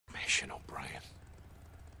mission, O'Brien?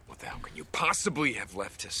 What the hell can you possibly have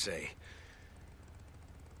left to say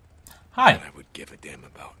Hi. that I would give a damn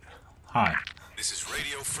about? Hi. This is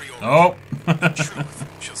Radio Free Oh. Truth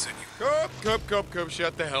shall set you. Cup,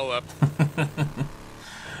 shut the hell up.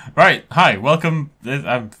 Right. Hi. Welcome.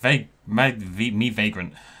 I'm me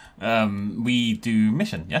vagrant. We do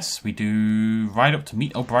mission. Yes, we do. Ride up to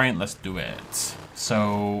meet O'Brien. Let's do it.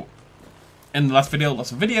 So, in the last video,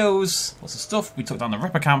 lots of videos, lots of stuff. We took down the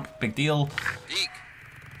Ripper camp. Big deal. Deke,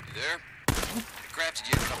 you there? I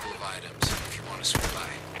crafted you a couple of items if you want to swing by.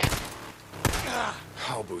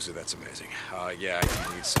 Oh, Boozer, that's amazing. Yeah,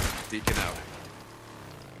 I need some. Deacon out.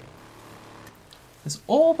 There's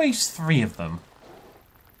always three of them.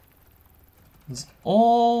 There's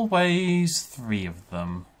always three of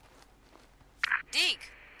them.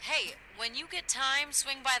 Deke, hey, when you get time,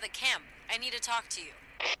 swing by the camp. I need to talk to you.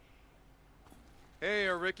 Hey,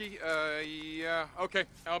 Ricky. Yeah. Okay,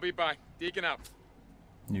 I'll be by. Deacon out.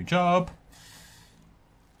 New job.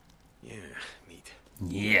 Yeah, meat.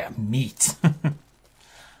 Yeah, meat.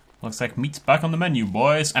 Looks like meat's back on the menu,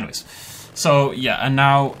 boys. Anyways, so yeah, and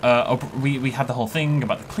now we had the whole thing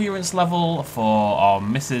about the clearance level for our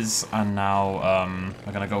misses, and now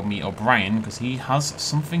we're gonna go meet O'Brien because he has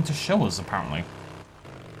something to show us apparently.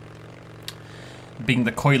 Being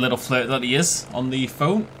the coy little flirt that he is on the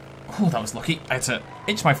phone. Oh, that was lucky. I had to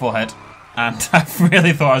itch my forehead, and I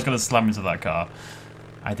really thought I was gonna slam into that car.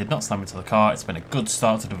 I did not slam into the car. It's been a good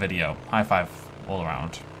start to the video. High five all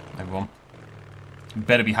around, everyone. You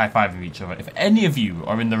better be high-fiving each other. If any of you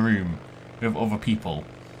are in the room with other people,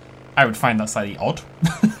 I would find that slightly odd.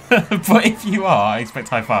 But if you are, I expect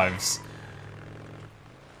high fives.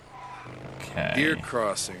 Okay. Deer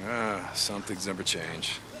crossing. Something's never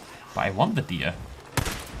changed. But I want the deer.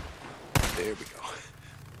 There we go.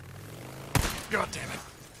 God damn it.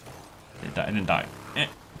 I didn't die.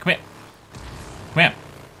 Come here. Come here.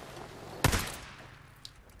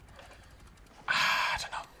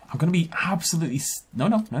 I'm going to be absolutely... No.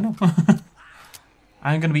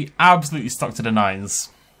 I'm going to be absolutely stuck to the nines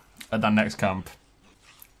at that next camp.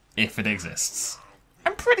 If it exists.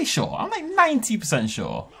 I'm pretty sure. I'm like 90%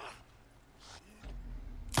 sure.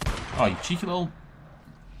 Oh, you cheeky little...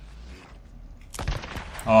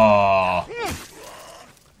 Oh.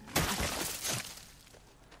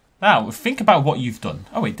 Now, think about what you've done.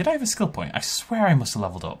 Oh wait, did I have a skill point? I swear I must have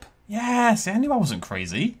leveled up. Yes, I knew I wasn't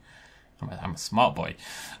crazy. I'm a smart boy.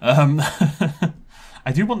 I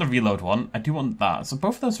do want the reload one. I do want that. So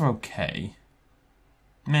both of those are okay.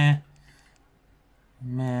 Meh.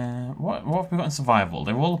 What have we got in survival?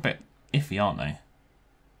 They're all a bit iffy, aren't they?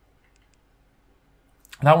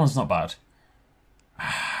 That one's not bad.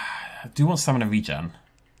 I do want stamina regen.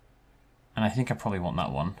 And I think I probably want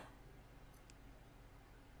that one.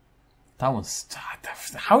 That one's...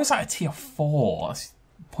 How is that a tier 4? That's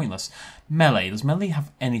pointless. Melee. Does melee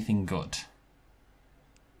have anything good?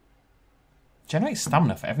 Generate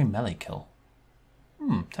stamina for every melee kill.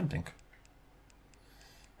 Tempting.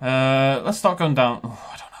 Let's start going down...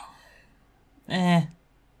 Oh, I don't know.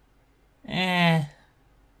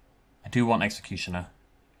 I do want Executioner.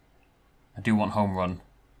 I do want Home Run.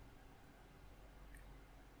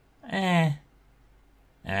 I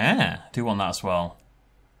do want that as well.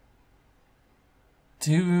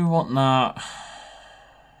 Do want that...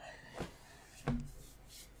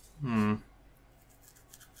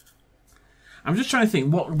 I'm just trying to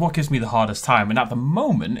think what gives me the hardest time, and at the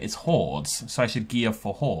moment it's hordes, so I should gear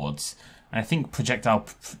for hordes. And I think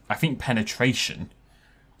penetration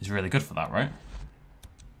is really good for that, right?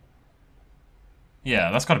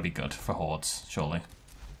 Yeah, that's got to be good for hordes, surely.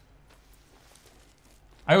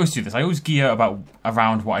 I always do this. I always gear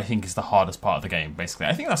around what I think is the hardest part of the game, basically.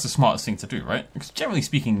 I think that's the smartest thing to do, right? Because generally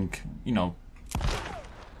speaking, you know...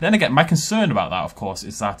 Then again, my concern about that, of course,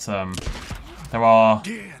 is that there are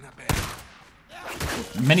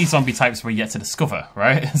many zombie types we're yet to discover,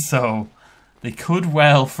 right? So they could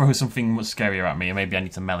well throw something much scarier at me, and maybe I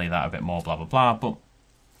need to melee that a bit more, blah, blah, blah. But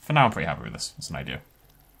for now, I'm pretty happy with this. It's an idea.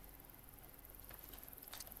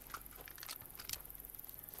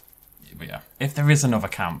 But yeah, if there is another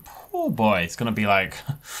camp, oh boy, it's going to be like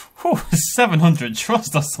 700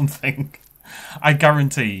 trust or something. I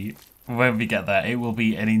guarantee when we get there, it will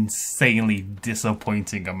be an insanely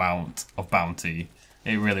disappointing amount of bounty.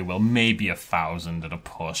 It really will. Maybe 1,000 at a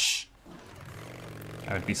push.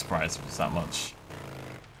 I would be surprised if it's that much.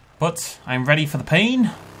 But I'm ready for the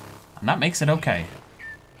pain, and that makes it okay.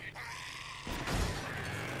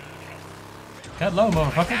 Get low,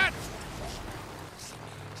 motherfucker.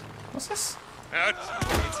 What's this? Out.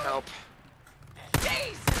 Needs help.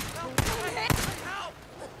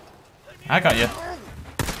 I got you.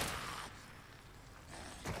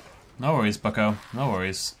 No worries, bucko. No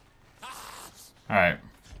worries. Alright.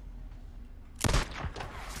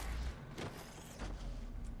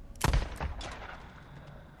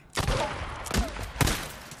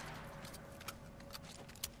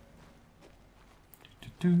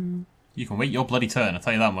 You can wait your bloody turn, I'll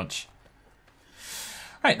tell you that much.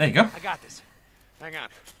 Right, there you go. I got this. Hang on.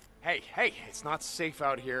 Hey, it's not safe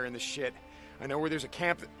out here in the shit. I know where there's a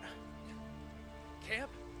camp that...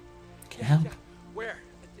 Camp? Camp? Yeah. Where?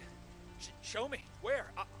 Show me.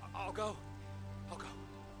 Where? I'll go.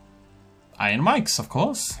 Iron Mike's, of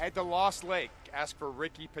course. Head to Lost Lake. Ask for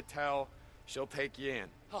Ricky Patel. She'll take you in.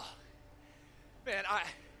 Oh, man, I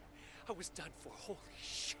was done for. Holy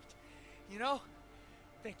shit. You know?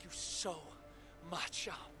 Thank you so much.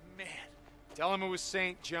 Oh, man. Tell him it was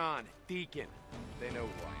St. John, Deacon. They know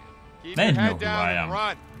who I am. Keep They your know head who down I and am.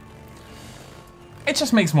 run. It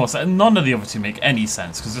just makes more sense. None of the other two make any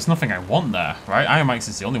sense, because there's nothing I want there, right? Iron Mike's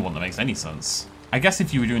is the only one that makes any sense. I guess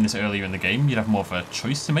if you were doing this earlier in the game, you'd have more of a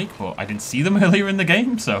choice to make, but I didn't see them earlier in the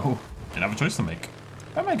game, so I didn't have a choice to make.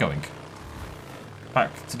 Where am I going?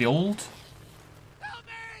 Back to the old? Help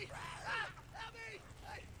me!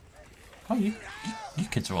 Help me! Oh, you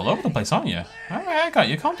kids are all over the place, aren't you? Alright, I got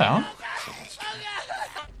you. Calm down.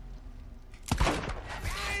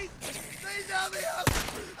 Please help me!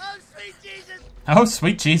 Oh, sweet Jesus! Oh,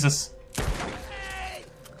 sweet Jesus. Please!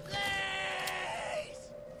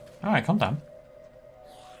 Alright, calm down.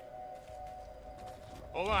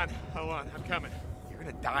 Hold on, I'm coming. You're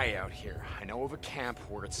gonna die out here. I know of a camp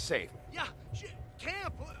where it's safe. Yeah,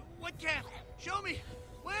 camp! What camp? Show me!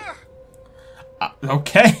 Where?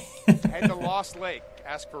 Okay. Head to Lost Lake.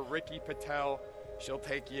 Ask for Ricky Patel. She'll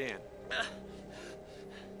take you in.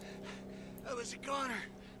 I was a goner.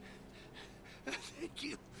 Thank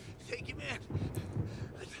you. Thank you, man.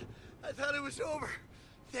 I thought it was over.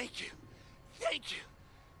 Thank you. Thank you.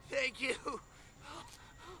 Thank you.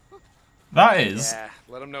 That is, Yeah,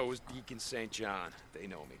 let them know it was Deacon St. John. They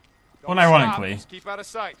know me. well, Don't ironically, stop. Just keep out of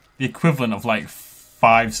sight. the equivalent of like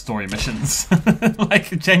 5 story missions.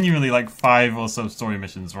 Like, genuinely like 5 or so story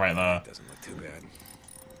missions right there. Doesn't look too bad.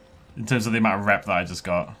 In terms of the amount of rep that I just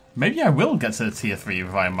got. Maybe I will get to tier 3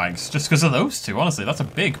 with Iron Mike's, just because of those two, honestly. That's a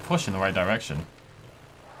big push in the right direction.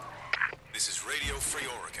 This is Radio Free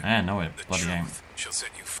Oregon. No, it The bloody ain't. truth shall set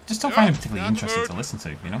you free. Just don't find it Yeah, particularly not the interesting mood. to listen to,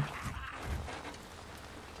 you know?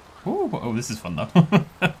 Ooh, oh, this is fun though.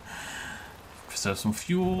 Preserve some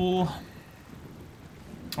fuel.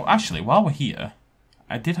 Oh, actually, while we're here,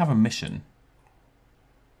 I did have a mission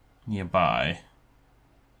nearby.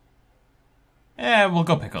 Yeah, we'll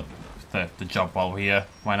go pick up the job while we're here.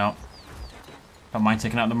 Why not? Don't mind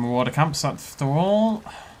taking out the marauder camps after all.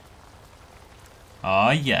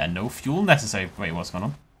 Ah, yeah, no fuel necessary. Wait, what's going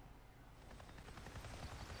on?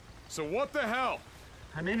 So what the hell?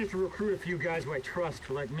 I managed to recruit a few guys who I trust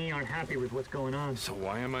who, like me, aren't happy with what's going on. So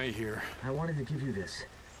why am I here? I wanted to give you this.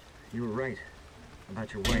 You were right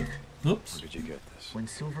about your wife. Oops. Where did you get this? When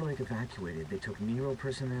Silver Lake evacuated, they took Nero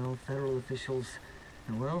personnel, federal officials,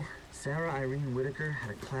 and well, Sarah Irene Whitaker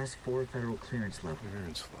had a Class 4 federal clearance level.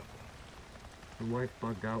 Clearance level. Her wife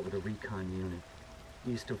bugged out with a recon unit,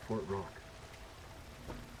 east of Fort Rock.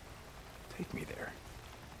 Take me there.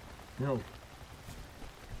 No,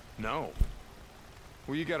 No.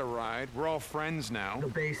 Well, you got a ride. We're all friends now. the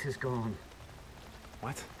base is gone.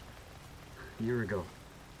 What? A year ago,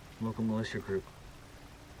 local militia group.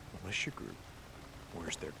 Militia group?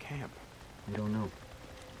 Where's their camp? We don't know.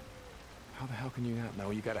 How the hell can you not know?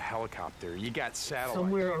 You got a helicopter. You got satellite.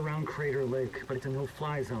 Somewhere around Crater Lake, but it's a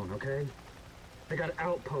no-fly zone, okay? They got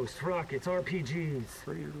outposts, rockets, RPGs.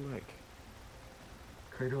 Crater Lake.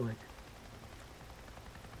 Crater Lake.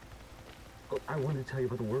 Oh, I want to tell you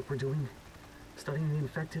about the work we're doing. Studying the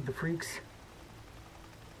infected, the freaks.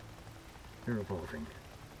 They're evolving.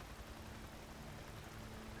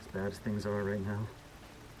 As bad as things are right now,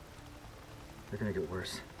 they're gonna get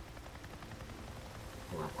worse.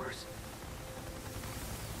 A lot worse.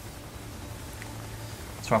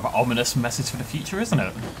 It's a rather ominous message for the future, isn't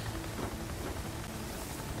it?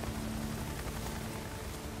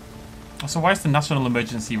 So why is the National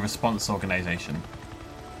Emergency Response Organization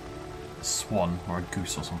a swan or a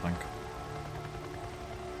goose or something?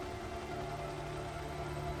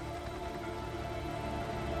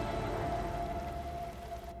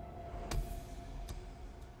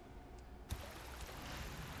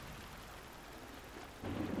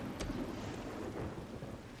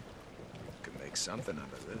 Could make something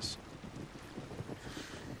out of this.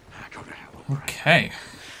 Go to hell. Okay.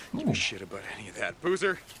 Give a shit about any of that.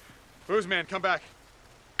 Boozer! Boozman, come back.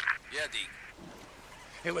 Yeah, Deke.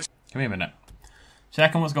 Hey, listen. Give me a minute.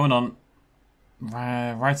 Checking what's going on.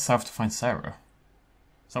 Ride south to find Sarah.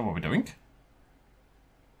 Is that what we're doing?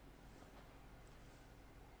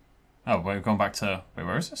 Oh, we're going back to... Wait,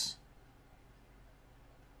 where is this?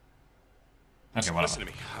 Okay, whatever. Listen to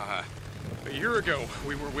me. A year ago,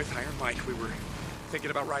 we were with Iron Mike. We were thinking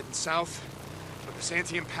about riding south, but the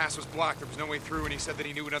Santiam Pass was blocked. There was no way through, and he said that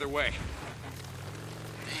he knew another way.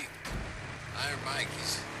 Deke, Iron Mike,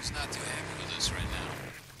 he's not too happy with us right now.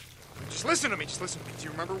 Just listen to me. Just listen to me. Do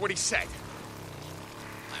you remember what he said?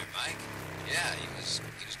 Iron Mike? Yeah, he was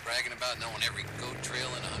bragging about knowing every goat trail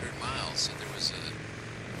in 100 miles. Said there was a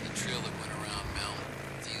trail that went around Mount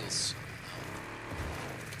Thielsen.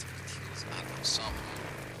 I don't know, something.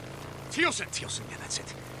 Thielsen, yeah, that's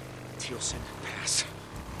it. Thielsen Pass.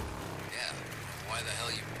 Yeah, why the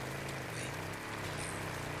hell you... Wait.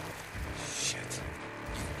 Shit.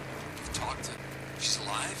 You've talked to... She's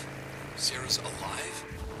alive? Sarah's alive?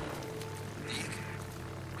 Deke?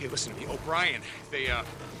 Okay, listen to me. O'Brien, they,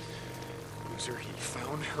 Boozer, he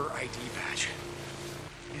found her ID badge.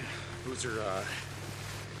 Yeah, Boozer,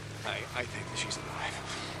 I think that she's alive.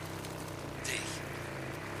 Deke,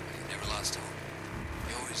 you never lost hope.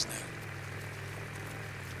 You always knew.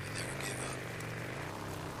 You never gave up.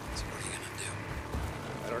 So what are you gonna do?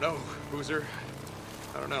 I don't know, Boozer.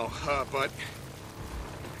 I don't know, but...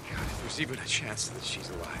 God, if there's even a chance that she's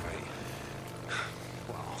alive,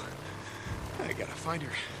 well, I gotta find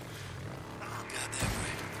her. Oh, goddamn right.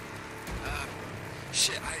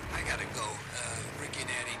 Shit, I gotta go. Ricky and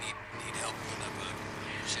Addie need help putting up a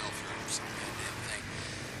shelf or some goddamn thing.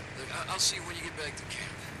 Look, I'll see you when you get back to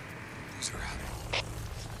camp. Boozer out.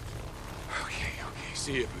 Okay,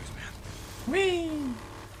 see you, Booze Man. Whee!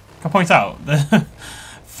 Can I point out, the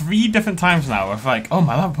 3 different times now of like, oh,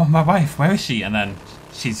 my wife, where is she? And then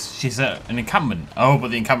she's at an encampment. Oh,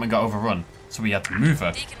 but the encampment got overrun, so we had to move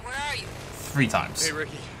her. Deacon, where are you? 3 times. Hey,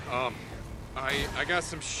 Ricky, I got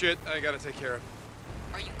some shit I gotta take care of.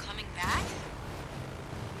 Are you coming back?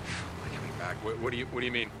 Am I coming back? What do you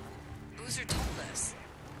mean? Boozer told us.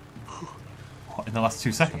 What, in the last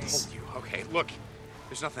 2 seconds? Told you. Okay, look,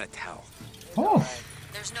 there's nothing to tell. Oh.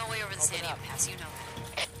 There's no way over the Santiam Pass, you know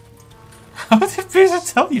that. How did Boozer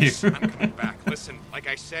tell you? I'm coming back. Listen, like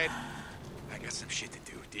I said, I got some shit to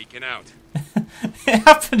do. Deacon out. It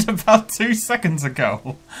happened about 2 seconds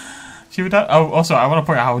ago. She would. Oh, also, I want to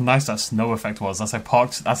point out how nice that snow effect was as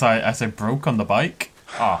I broke on the bike.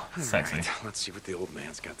 Oh, sexy. Right, let's see what the old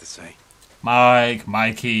man's got to say.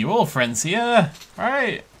 Mikey, we're all friends here,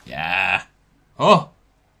 right? Yeah. Oh.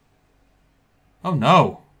 Oh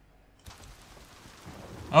no.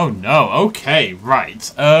 Oh no. Okay,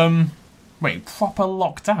 right. Wait, proper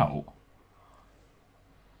locked out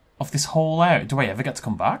of this whole area. Do I ever get to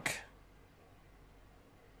come back?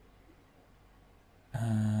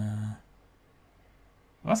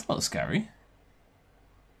 That's a little scary.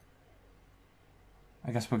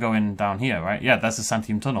 I guess we're going down here, right? Yeah, that's the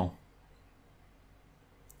Santiam Tunnel.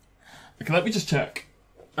 Okay, let me just check.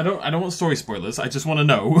 I don't want story spoilers. I just want to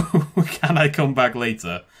know, can I come back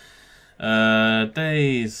later?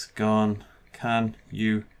 Days gone. Can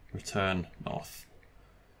you return north?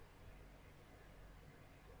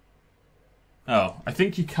 Oh, I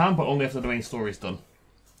think you can, but only after the main story's done.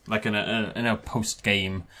 Like in a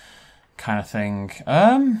post-game kind of thing.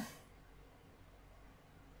 I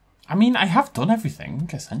mean, I have done everything,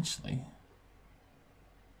 essentially.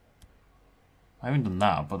 I haven't done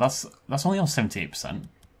that, but that's only on 78%.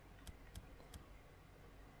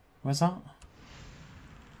 Where's that?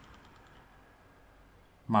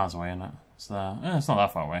 Miles away, isn't it? It's there. It's not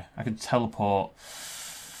that far away. I could teleport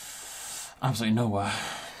absolutely nowhere.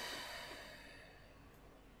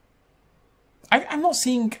 I'm not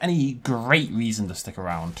seeing any great reason to stick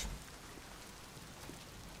around.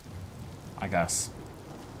 I guess.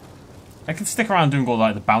 I can stick around doing all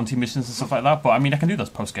like the bounty missions and stuff like that, but I mean I can do those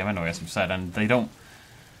post-game anyway, as we've said, and they don't...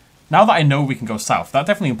 Now that I know we can go south, that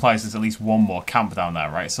definitely implies there's at least one more camp down there,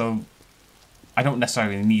 right? So I don't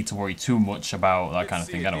necessarily need to worry too much about that kind of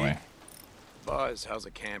thing anyway. Buzz, how's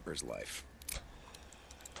a camper's life?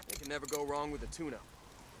 You can never go wrong with a tune-up.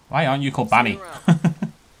 Why aren't you called Banny?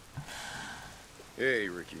 Hey,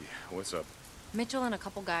 Ricky, what's up? Mitchell and a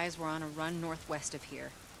couple guys were on a run northwest of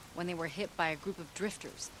here when they were hit by a group of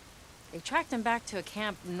drifters. They tracked them back to a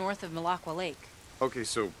camp north of Milagua Lake. Okay,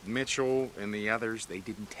 so Mitchell and the others, they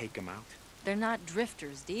didn't take him out? They're not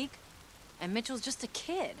drifters, Deke. And Mitchell's just a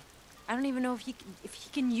kid. I don't even know if he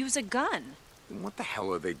can use a gun. What the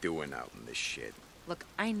hell are they doing out in this shit? Look,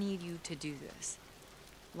 I need you to do this.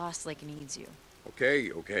 Lost Lake needs you.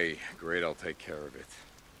 Okay, great, I'll take care of it.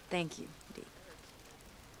 Thank you, Deke.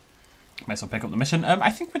 Might as well pick up the mission.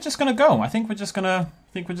 I think we're just gonna go. I think we're just gonna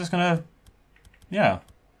Yeah.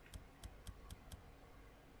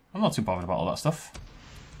 I'm not too bothered about all that stuff.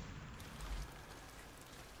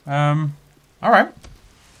 Alright.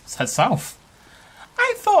 Let's head south.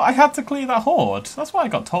 I thought I had to clear that horde. That's what I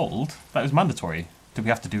got told. That it was mandatory. Do we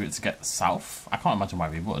have to do it to get south? I can't imagine why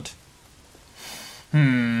we would.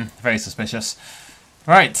 Very suspicious.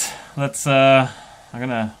 Right, let's, I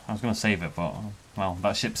was gonna save it, but, well,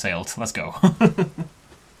 that ship sailed. Let's go.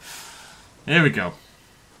 Here we go.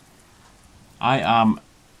 I am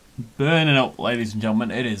burning up, ladies and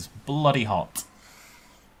gentlemen. It is bloody hot.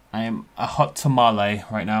 I am a hot tamale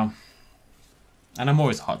right now. And I'm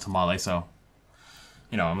always a hot tamale, so...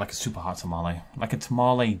 You know, I'm like a super hot tamale. Like a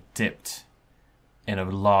tamale dipped in a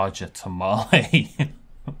larger tamale.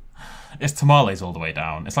 It's tamales all the way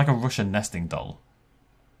down. It's like a Russian nesting doll.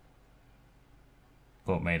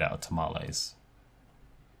 But made out of tamales.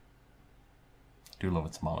 Do love a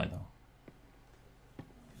tamale, though.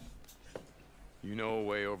 You know a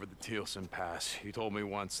way over the Tealson Pass. You told me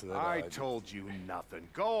once that I told you nothing.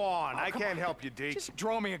 Go on. I can't help you, Deke. Just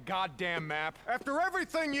draw me a goddamn map. After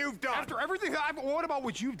everything you've done. After everything what about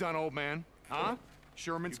what you've done, old man? Huh?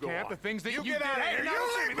 Sherman's camp, the things that you get did. out of here.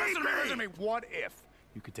 Hey, You listen to me. What if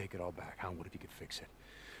you could take it all back, huh? What if you could fix it?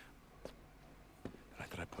 The night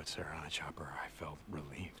that I put Sarah on a chopper, I felt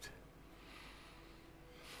relieved.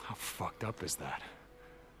 How fucked up is that?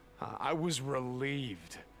 I was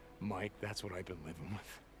relieved. Mike, that's what I've been living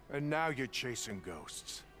with. And now you're chasing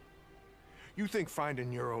ghosts. You think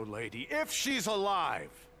finding your old lady, if she's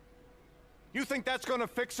alive, you think that's gonna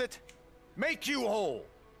fix it? Make you whole?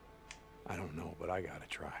 I don't know, but I gotta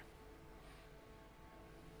try.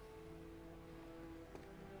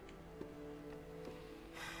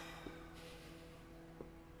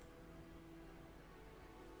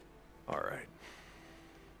 All right.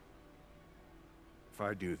 If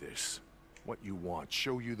I do this, what you want,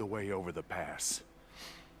 show you the way over the pass,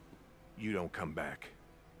 you don't come back.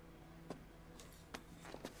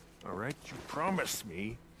 All right? You promise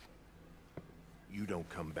me you don't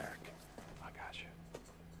come back. I got you.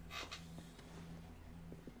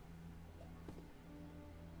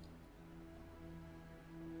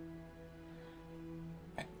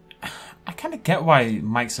 I kind of get why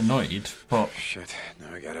Mike's annoyed, but... Shit,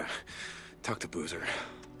 now I gotta talk to Boozer.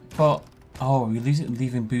 But... Oh, we're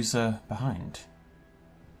leaving Boozer behind.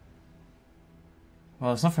 Well,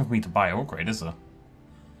 there's nothing for me to buy or upgrade, is there?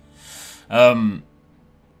 I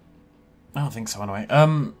don't think so, anyway.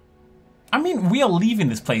 I mean, we are leaving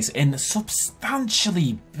this place in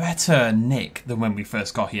substantially better nick than when we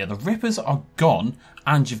first got here. The Rippers are gone,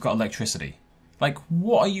 and you've got electricity. Like,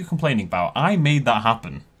 what are you complaining about? I made that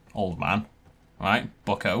happen, old man. Right,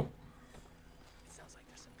 bucko. Sounds like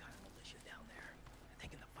there's some kind of militia down there,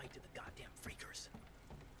 taking the fight to the goddamn freakers.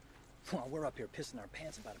 While we're up here pissing our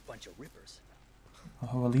pants about a bunch of Rippers.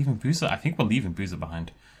 Oh, we're leaving Boozer. I think we're leaving Boozer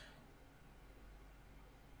behind.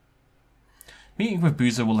 Meeting with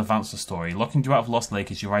Boozer will advance the story. Locking you out of Lost Lake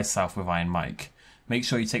as you ride south with Iron Mike. Make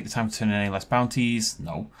sure you take the time to turn in any less bounties.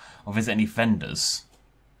 No. Or visit any vendors.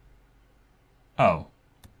 Oh.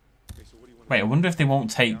 Wait, I wonder if they won't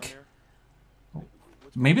take...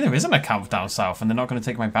 Maybe there isn't a camp down south and they're not going to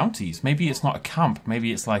take my bounties. Maybe it's not a camp.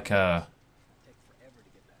 Maybe it's like a...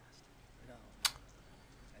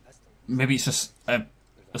 Maybe it's just a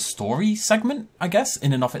story segment, I guess,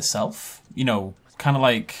 in and of itself. You know, kind of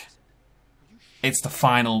like... It's the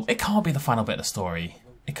final... It can't be the final bit of the story.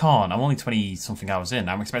 It can't. I'm only 20-something hours in.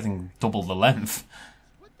 I'm expecting double the length.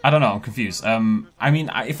 I don't know. I'm confused. I mean,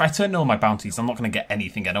 if I turn in all my bounties, I'm not going to get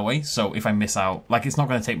anything anyway. So if I miss out... Like, it's not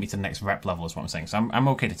going to take me to the next rep level is what I'm saying. So I'm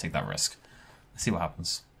okay to take that risk. Let's see what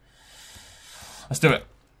happens. Let's do it.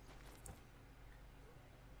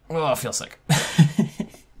 Oh, I feel sick.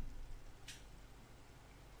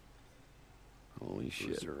 Holy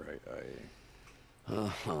shit. You're right.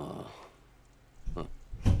 Uh-huh. Huh.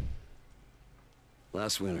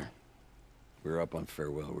 Last winter, we were up on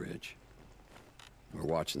Farewell Ridge. We're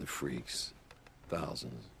watching the freaks.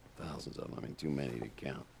 Thousands of them. I mean, too many to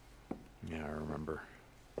count. Yeah, I remember.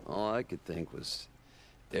 All I could think was,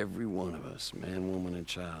 every one of us, man, woman, and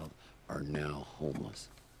child, are now homeless.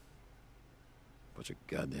 Bunch of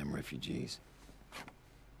goddamn refugees.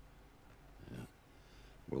 Yeah.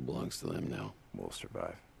 World belongs to them now. We'll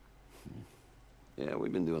survive. Yeah,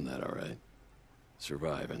 we've been doing that all right.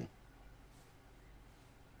 Surviving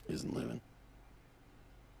isn't living.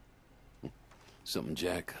 Something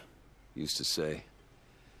Jack used to say.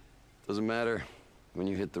 Doesn't matter when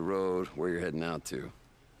you hit the road where you're heading out to,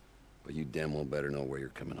 but you damn well better know where you're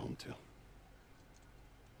coming home to.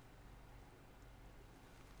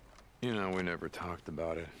 You know, we never talked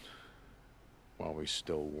about it while we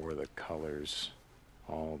still wore the colors.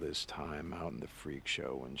 All this time out in the freak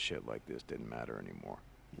show and shit like this didn't matter anymore.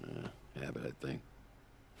 Habit, I think.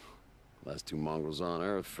 Last two mongrels on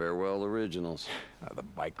Earth, farewell originals. The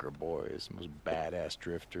biker boys, most badass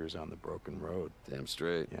drifters on the broken road. Damn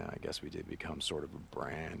straight. Yeah, I guess we did become sort of a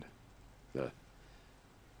brand.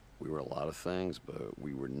 We were a lot of things, but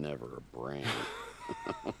we were never a brand.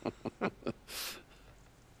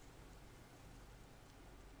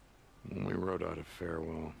 We rode out of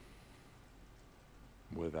farewell.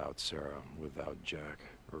 Without Sarah, without Jack,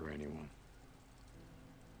 or anyone.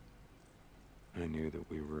 I knew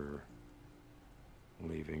that we were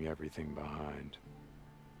leaving everything behind.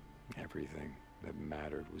 Everything that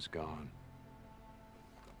mattered was gone.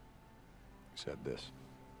 Except this.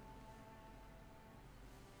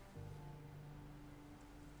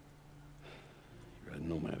 You're a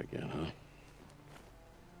nomad again, huh?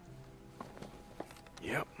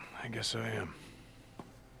 Yep, I guess I am.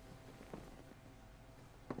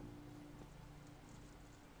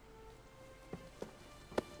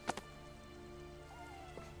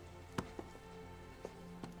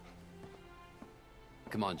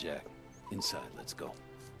 Come on, Jack. Inside, let's go.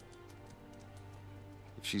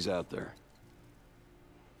 If she's out there,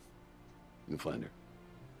 you can find her.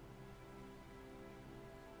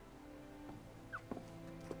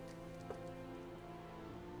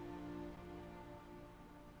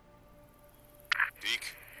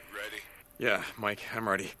 Deke, you ready? Yeah, Mike, I'm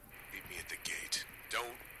ready. Meet me at the gate. Don't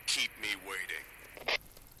keep me waiting.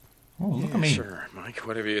 Oh, look at me. Sure, Mike,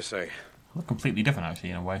 whatever you say. I look completely different, actually,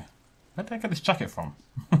 in a way. Where did I get this jacket from?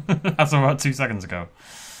 As of about 2 seconds ago.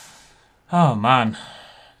 Oh, man.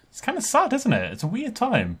 It's kind of sad, isn't it? It's a weird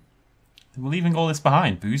time. We're leaving all this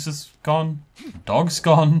behind. Boozer's gone. Dog's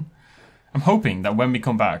gone. I'm hoping that when we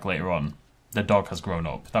come back later on, the dog has grown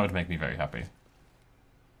up. That would make me very happy.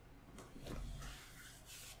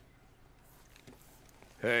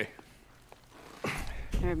 Hey.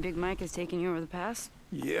 Heard Big Mike is taking you over the pass?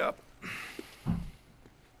 Yep.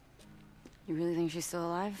 You really think she's still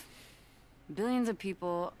alive? Billions of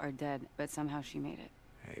people are dead, but somehow she made it.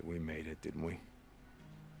 Hey, we made it, didn't we?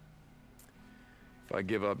 If I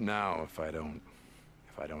give up now, if I don't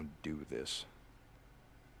do this,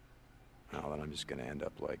 now then I'm just gonna end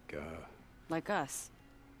up like us,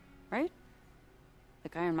 right?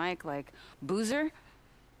 Like Iron Mike, like Boozer?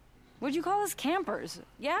 What'd you call us? Campers,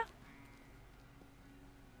 yeah?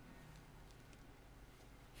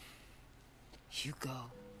 You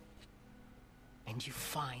go, and you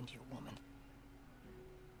find your woman.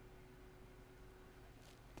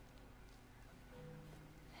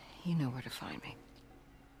 You know where to find me.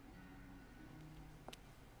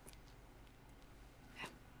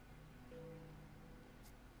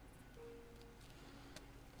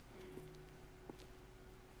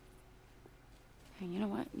 Hey, you know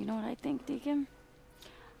what? You know what I think, Deacon?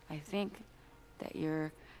 I think that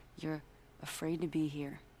you're afraid to be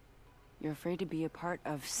here. You're afraid to be a part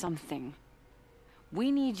of something.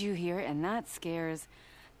 We need you here, and that scares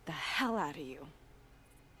the hell out of you.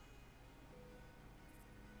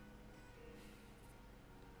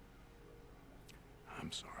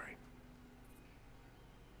 I'm sorry.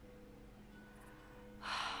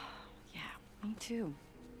 Yeah, me too.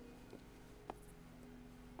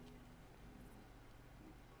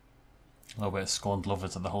 A little bit of scorned lover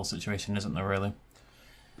to the whole situation, isn't there, really?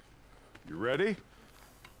 You ready?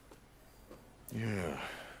 Yeah.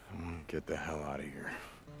 Get the hell out of here.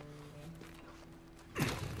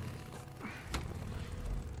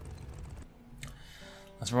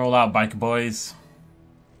 Let's roll out, biker boys.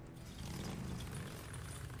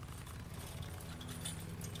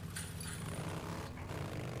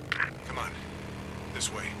 Come on.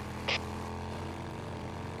 This way.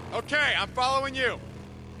 Okay, I'm following you.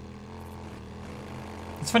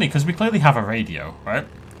 It's funny, because we clearly have a radio, right?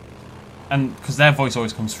 And because their voice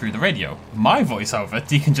always comes through the radio. My voice, however,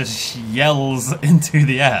 Deacon just yells into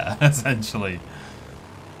the air, essentially.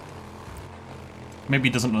 Maybe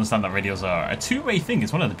he doesn't understand that radios are a two-way thing.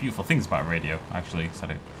 It's one of the beautiful things about radio, actually. So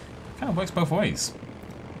it kind of works both ways.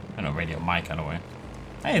 I know, radio mic, anyway.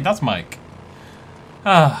 Hey, that's Mike.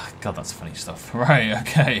 Ah, God, that's funny stuff. Right,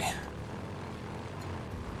 okay.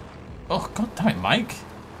 Oh, God damn it, Mike.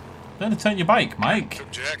 Learn to turn your bike, Mike.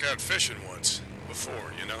 Took Jack out fishing once.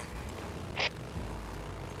 Before, you know?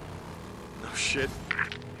 Oh, shit.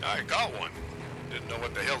 I got one. Didn't know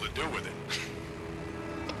what the hell to do with it.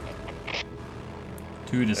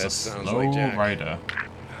 Dude is a slow rider.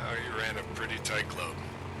 You ran a pretty tight club.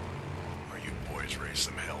 Or you boys raised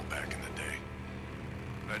some hell back in the day.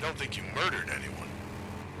 But I don't think you murdered anyone.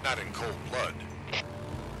 Not in cold blood.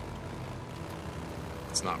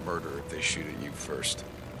 It's not murder if they shoot at you first.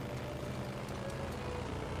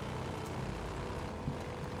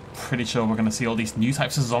 pretty sure we're going to see all these new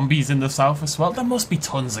types of zombies in the south as well. There must be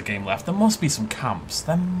tons of game left. There must be some camps.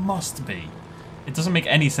 There must be. It doesn't make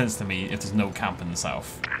any sense to me if there's no camp in the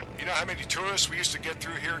south. You know how many tourists we used to get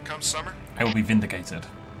through here come summer? I will be vindicated.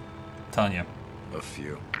 I'm telling you. A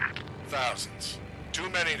few. Thousands. Too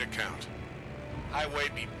many to count. Highway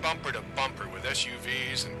be bumper to bumper with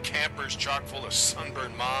SUVs and campers chock full of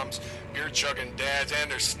sunburned moms, beer-chugging dads, and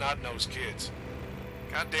their snot-nosed kids.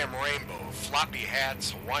 Goddamn rainbow of floppy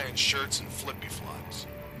hats, Hawaiian shirts, and flippy-flops.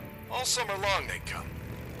 All summer long they come.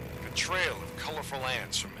 Like a trail of colorful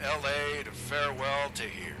ants from L.A. to Farewell to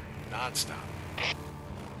here. Non-stop.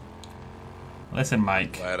 Listen,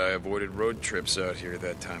 Mike. Glad I avoided road trips out here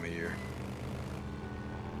that time of year.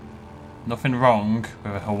 Nothing wrong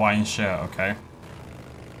with a Hawaiian shirt, okay?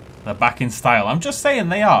 They're back in style. I'm just saying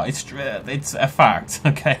they are. It's a fact,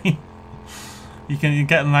 okay? You can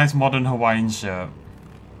get a nice modern Hawaiian shirt.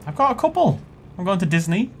 I've got a couple. I'm going to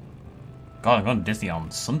Disney. God, I'm going to Disney on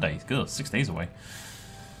Sunday. Good, 6 days away.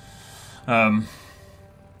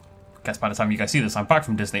 Guess by the time you guys see this, I'm back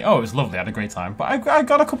from Disney. Oh, it was lovely. I had a great time. But I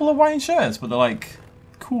got a couple of Hawaiian shirts, but they're like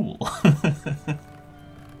cool.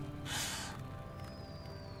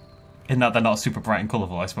 In that they're not super bright and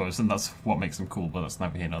colourful, I suppose, and that's what makes them cool, but that's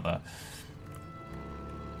neither here nor there.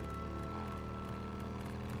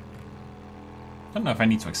 I don't know if I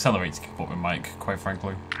need to accelerate to keep up with Mike, quite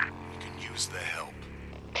frankly. You can use the help.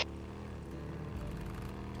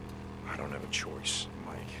 I don't have a choice,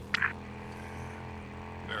 Mike.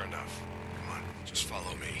 Fair enough. Come on, just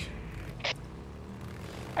follow me.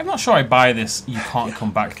 I'm not sure I buy this you can't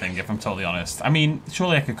come back thing, if I'm totally honest. I mean,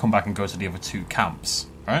 surely I could come back and go to the other two camps,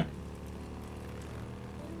 right?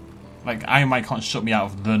 Like, Iron Mike can't shut me out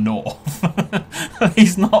of the north.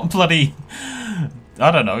 He's not bloody... I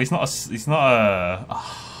don't know, he's not a...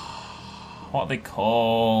 what are they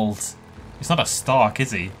called? He's not a Stark, is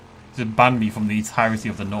he? He's banned me from the entirety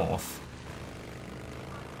of the north.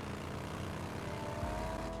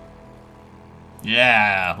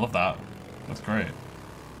 Yeah, love that. That's great.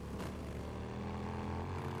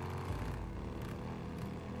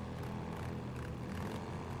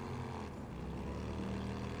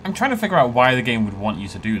 I'm trying to figure out why the game would want you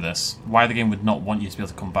to do this. Why the game would not want you to be able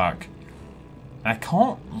to come back. And I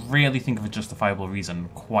can't really think of a justifiable reason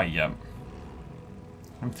quite yet.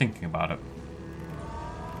 I'm thinking about it.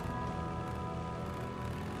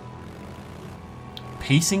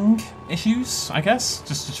 Pacing issues, I guess?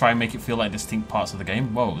 Just to try and make it feel like distinct parts of the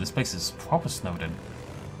game. Whoa, this place is proper snowed in.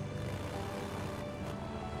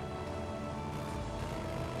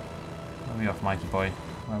 Where are we off, Mikey boy?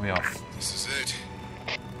 Where are we off? This is it.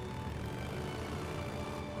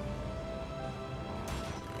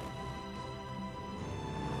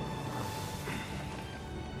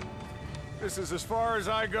 This is as far as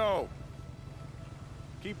I go.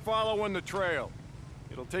 Keep following the trail.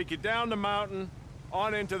 It'll take you down the mountain,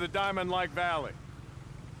 on into the Diamond-like Valley.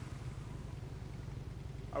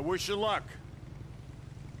 I wish you luck.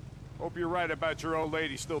 Hope you're right about your old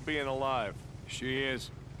lady still being alive. She is.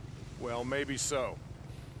 Well, maybe so.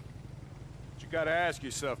 But you gotta ask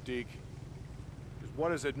yourself, Deke. Because what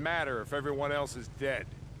does it matter if everyone else is dead?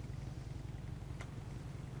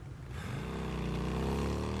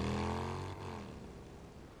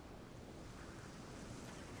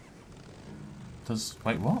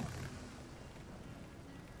 Wait, what?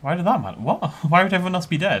 Why did that matter? What? Why would everyone else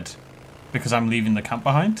be dead? Because I'm leaving the camp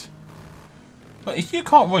behind? But if you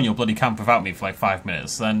can't run your bloody camp without me for like 5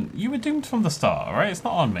 minutes, then you were doomed from the start, alright? It's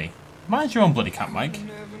not on me. Manage your own bloody camp, Mike.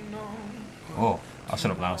 Oh, I'll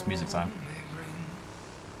shut up now. It's music time.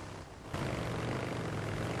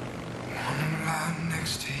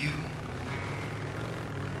 Next to you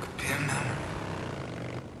could be a memory.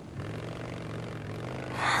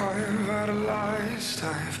 I've idolized,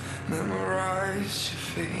 I've memorized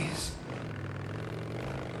your face,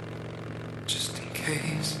 just in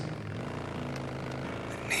case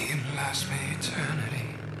the need lasts me eternity.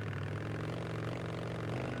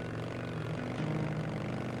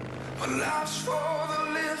 But life's for the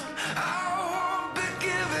living, I won't be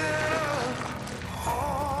giving up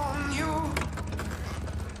on you,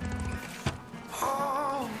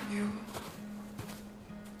 on you.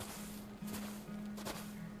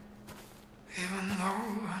 Even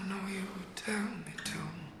though I know you would tell me to.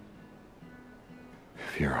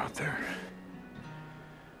 If you're out there,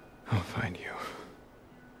 I'll find you.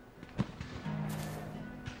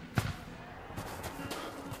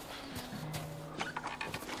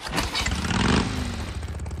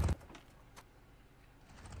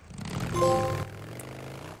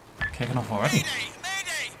 Kicking off already. Mayday!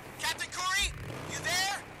 Mayday! Captain Corey? You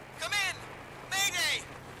there? Come in! Mayday!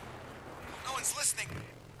 No one's listening.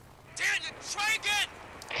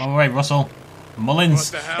 Oh wait, Russell.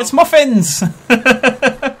 Mullins. What the hell? It's Muffins!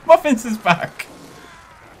 Muffins is back.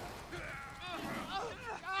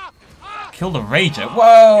 Kill the Rager.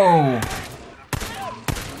 Whoa!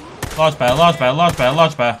 Large bear, large bear, large bear,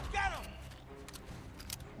 large bear.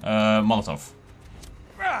 Molotov.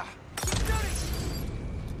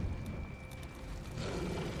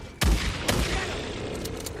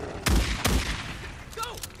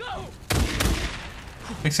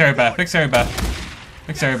 Big scary bear, big scary bear.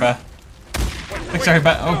 Big scary bear. Big scary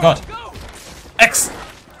bear. Oh god. X!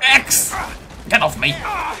 X! Get off me!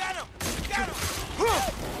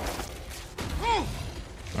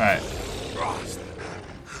 Right.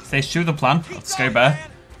 Stay true to the plan of the scary bear.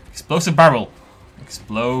 Explosive barrel.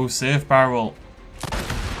 Explosive barrel.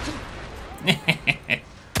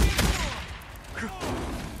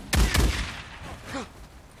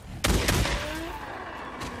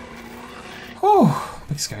 Whew.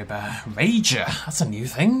 Big scary bear. Rager. That's a new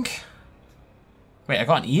thing. Wait, I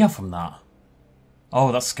got an ear from that.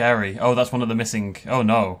 Oh, that's scary. Oh, that's one of the missing... Oh,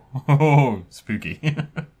 no. Oh, spooky.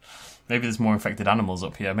 Maybe there's more infected animals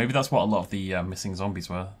up here. Maybe that's what a lot of the missing zombies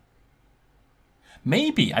were.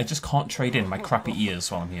 Maybe I just can't trade in my crappy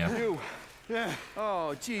ears while I'm here. You. Yeah.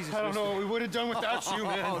 Oh, Jesus. I don't know what we would have done without you,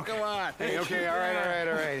 man. Oh, come on. Hey, okay, all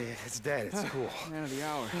right. It's dead. It's cool. Man of the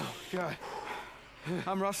hour. Oh, God.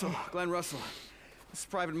 I'm Russell, Glenn Russell. This is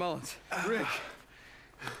Private Mullins. Rick.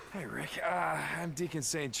 Hey, Rick. I'm Deacon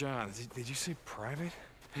St. John. Did you say private?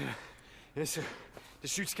 Yeah. Yes, sir. The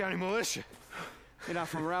Deschutes County Militia. You're not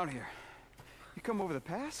from around here. You come over the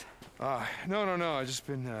pass? No. I've just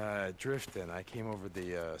been drifting. I came over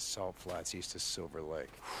the salt flats east of Silver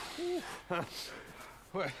Lake.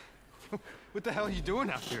 What the hell are you doing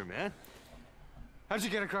out here, man? How'd you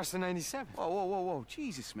get across the 97? Whoa.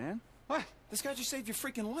 Jesus, man. What? This guy just saved your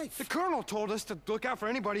freaking life. The colonel told us to look out for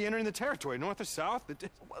anybody entering the territory, north or south.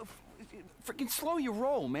 Freaking slow your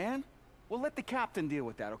roll, man. We'll let the captain deal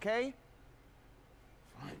with that, okay?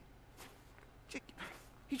 Fine.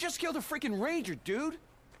 He just killed a freaking rager, dude.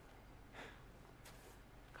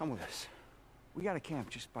 Come with us. We got a camp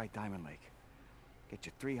just by Diamond Lake. Get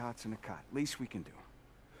you 3 hots and a cot. Least we can do.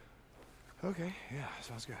 Okay, yeah,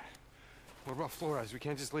 sounds good. What about Flores? We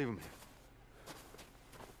can't just leave him here.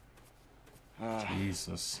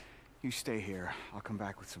 Jesus. You stay here. I'll come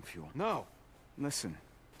back with some fuel. No. Listen,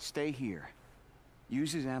 stay here.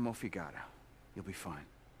 Use his ammo if you gotta. You'll be fine.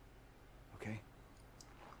 Okay?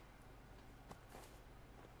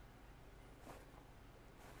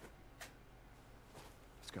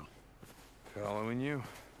 Let's go. Following you.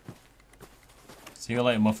 See you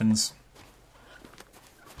later, Muffins.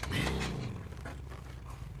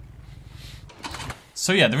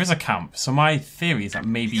 So yeah, there is a camp. So my theory is that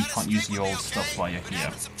maybe you can't use the old stuff while you're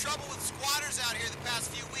here. Some trouble with squatters out here the past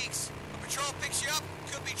few weeks. A patrol picks you up,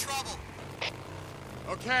 could be trouble.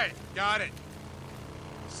 Okay, got it.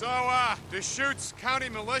 So, Deschutes County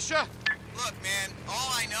Militia? Look, man, all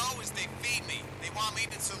I know is they feed me. They want me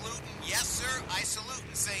to salute and yes, sir. I salute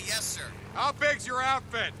and say yes, sir. How big's your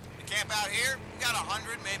outfit? The camp out here, we got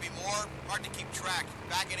 100, maybe more. Hard to keep track.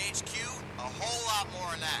 Back at HQ, a whole lot more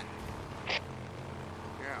than that.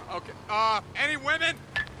 Yeah, okay. Any women?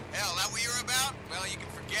 Hell, that what you're about? Well, you can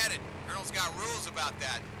forget it. Colonel's got rules about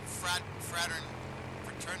that.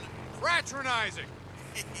 Fraternizing.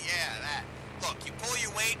 Yeah, that. Look, you pull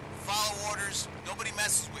your weight, follow orders, nobody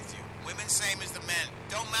messes with you. Women same as the men.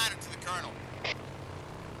 Don't matter to the colonel.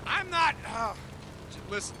 I'm not,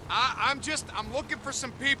 listen, I'm looking for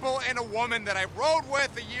some people and a woman that I rode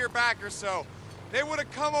with a year back or so. They would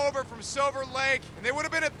have come over from Silver Lake, and they would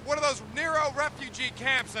have been at one of those Nero refugee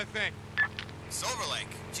camps, I think. Silver Lake?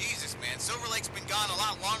 Jesus, man. Silver Lake's been gone a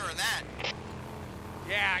lot longer than that.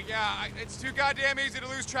 Yeah, it's too goddamn easy to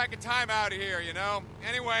lose track of time out here, you know?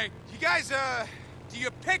 Anyway, you guys, do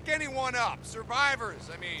you pick anyone up? Survivors,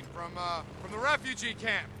 I mean, from the refugee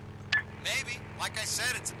camp? Maybe. Like I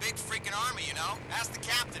said, it's a big freaking army, you know? Ask the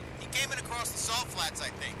captain. He came in across the salt flats, I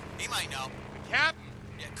think. He might know. The captain?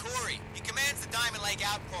 Yeah, Corey. He commands the Diamond Lake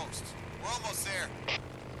outpost. We're almost there.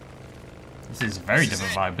 This is a very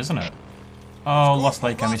different vibe, isn't it? Oh, Lost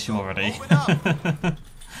Lake, I miss you already.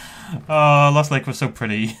 Oh, Lost Lake was so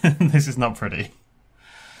pretty. This is not pretty.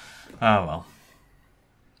 Oh well.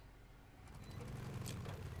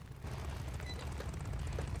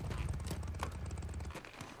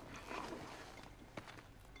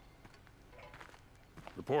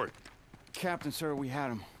 Report. Captain, sir, we had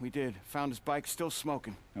him. We did. Found his bike still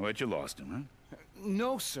smoking. I bet you lost him, huh?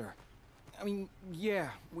 No, sir. I mean, yeah,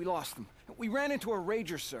 we lost him. We ran into a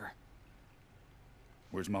rager, sir.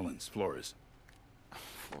 Where's Mullins? Flores?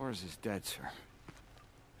 Flores is dead, sir.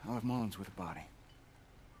 I'll have Mullins with the body.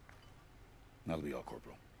 That'll be all,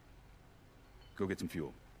 Corporal. Go get some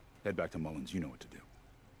fuel. Head back to Mullins. You know what to do.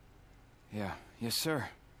 Yeah, yes, sir.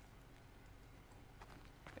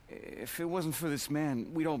 If it wasn't for this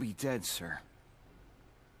man, we'd all be dead, sir.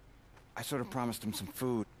 I sort of promised him some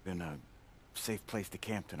food and a safe place to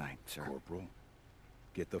camp tonight, sir. Corporal,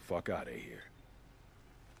 get the fuck out of here.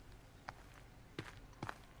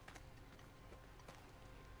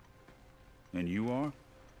 And you are?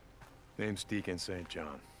 Name's Deacon St.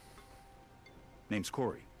 John. Name's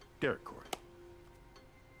Corey. Derek Corey.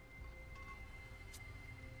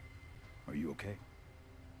 Are you okay?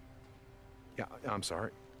 Yeah, I'm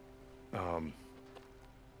sorry.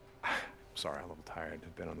 Sorry, I'm a little tired.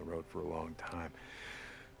 I've been on the road for a long time.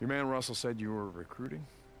 Your man Russell said you were recruiting?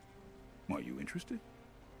 Are you interested?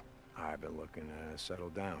 I've been looking to settle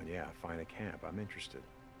down. Yeah, find a camp. I'm interested.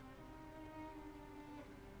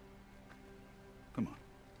 Come on.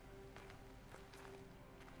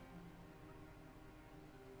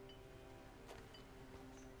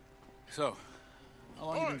 So, how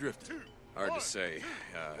long you been drifting? Hard to say.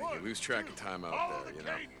 You lose track of time out there, you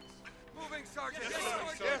know. Moving, Sergeant.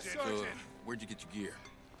 Yes, Sergeant. So, where'd you get your gear?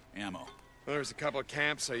 Ammo? Well, there's a couple of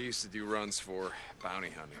camps I used to do runs for. Bounty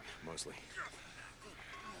hunting, mostly.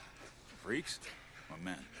 Freaks? Or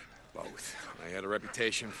men? Both. I had a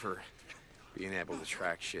reputation for being able to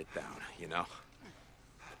track shit down, you know?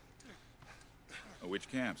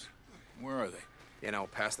 Which camps? Where are they? You know,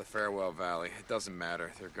 past the Farewell Valley. It doesn't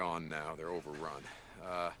matter. They're gone now. They're overrun.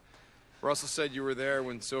 Russell said you were there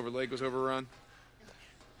when Silver Lake was overrun?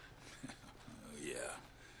 Yeah.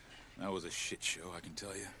 That was a shit show, I can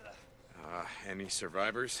tell you. Any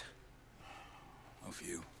survivors? A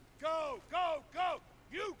few. Go, go, go!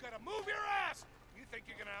 You gotta move your ass! You think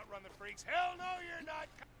you're gonna outrun the freaks? Hell no, you're not!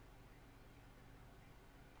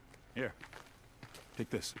 Here.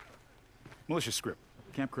 Take this. Militia script.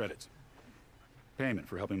 Camp credits. Payment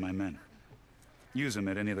for helping my men. Use them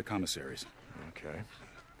at any of the commissaries. Okay.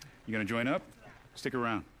 You gonna join up? Stick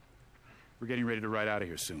around. We're getting ready to ride out of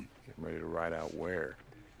here soon. Getting ready to ride out where?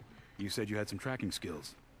 You said you had some tracking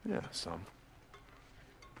skills. Yeah, some.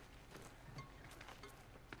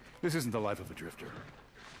 This isn't the life of a drifter.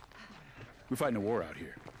 We're fighting a war out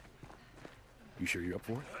here. You sure you're up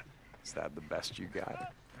for it? Is that the best you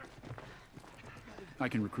got? I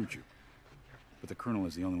can recruit you. But the colonel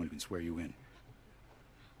is the only one who can swear you in.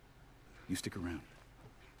 You stick around.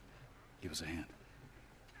 Give us a hand.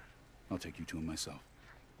 I'll take you to him myself.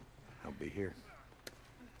 I'll be here.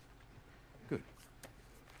 Good.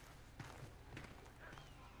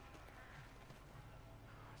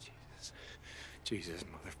 Jesus,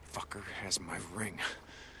 motherfucker has my ring.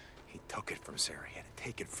 He took it from Sarah. He had to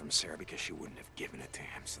take it from Sarah because she wouldn't have given it to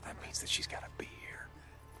him. So that means that she's got to be here.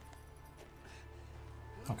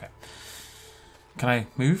 Okay. Can I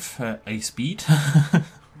move at a speed?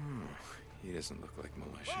 He doesn't look like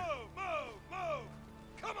militia.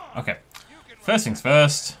 Okay. First things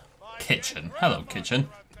first. Kitchen. Hello, kitchen.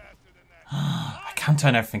 I can't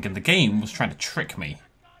turn everything in. The game was trying to trick me.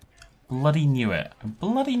 Bloody knew it. I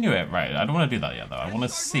bloody knew it. Right, I don't want to do that yet, though. I want to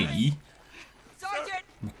see...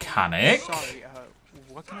 Mechanic. Sorry,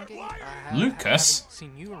 what can I get you? Lucas.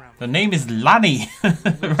 Seen you around. The name is Lanny.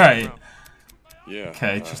 Right. Yeah.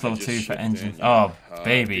 Okay, just level 2 for engine. in, Oh, yeah.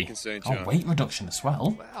 baby. Deacon St. Oh, John. weight reduction as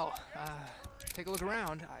well. Well, take a look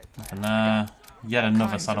around. And yet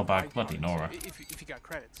another kinds of saddlebag. Bloody Nora. If you got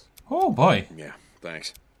credits. Oh, boy. Yeah,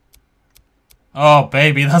 thanks. Oh,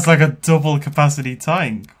 baby, that's like a double capacity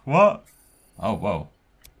tank. What? Oh, whoa.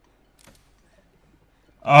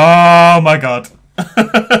 Oh, my God.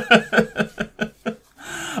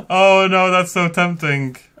 Oh, no, that's so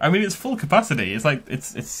tempting. I mean, it's full capacity. It's like,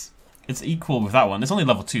 it's equal with that one. It's only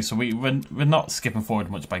level 2, so we're not skipping forward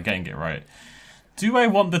much by getting it right. Do I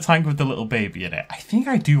want the tank with the little baby in it? I think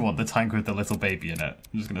I do want the tank with the little baby in it.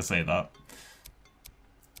 I'm just going to say that.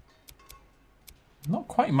 Not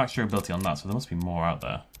quite max durability on that, so there must be more out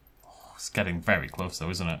there. Oh, it's getting very close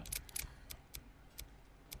though, isn't it?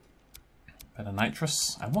 Better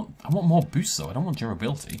nitrous. I want more boost though. I don't want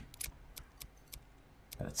durability.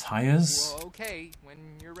 Better tires. Well, okay, when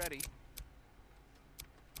you're ready.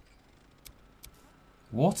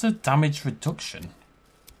 Water damage reduction.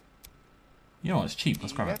 You know what? It's cheap.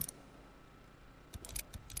 Let's grab it.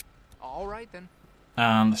 All right then.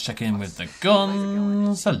 And let's check in with the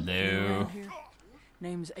guns. Hello.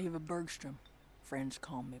 Name's Ava Bergstrom. Friends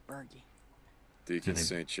call me Bergie. Deacon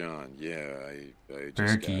St. John. Yeah, I just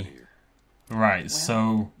Bergie. got here. Right, Well,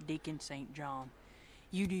 so... Deacon St. John.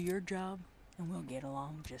 You do your job, and we'll get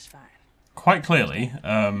along just fine. Quite clearly,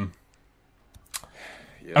 Yes,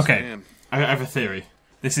 okay, ma'am. I have a theory.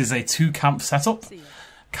 This is a 2-camp setup.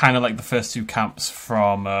 kind of like the first two camps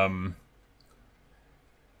from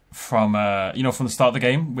you know, from the start of the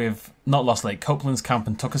game, with not Lost Lake, Copeland's camp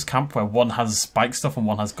and Tucker's camp, where one has bike stuff and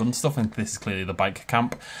one has gun stuff, and this is clearly the bike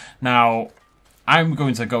camp. Now, I'm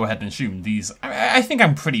going to go ahead and assume these. I think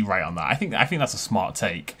I'm pretty right on that. I think that's a smart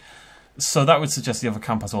take. So that would suggest the other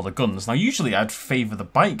camp has all the guns. Now, usually I'd favour the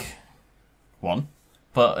bike one,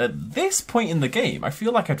 but at this point in the game, I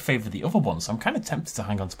feel like I'd favour the other one. So I'm kind of tempted to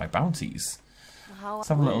hang on to my bounties. Let's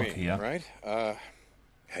have a little look here. Right?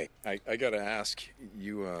 Hey, I gotta ask,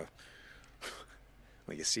 you,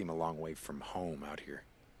 well, you seem a long way from home out here.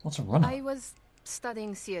 What's a runner? I was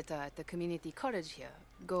studying theater at the community college here.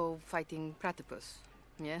 Go fighting platypus.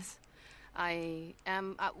 Yes. I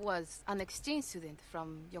was an exchange student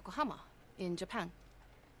from Yokohama in Japan.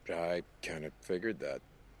 I kind of figured that.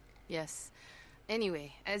 Yes.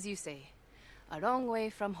 Anyway, as you say, a long way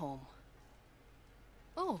from home.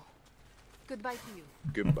 Oh, goodbye to you.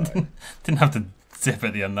 Goodbye. Didn't have to dip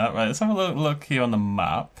at the end of that. Right, let's have a look here on the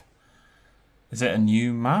map. Is it a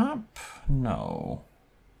new map? No.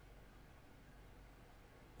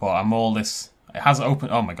 But I'm all this... It has open...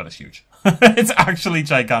 Oh my god, it's huge. It's actually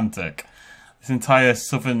gigantic. This entire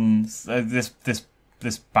southern...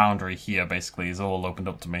 this boundary here, basically, is all opened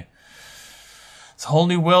up to me. It's a whole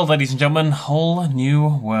new world, ladies and gentlemen. Whole new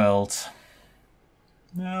world.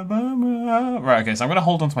 Right, okay, so I'm going to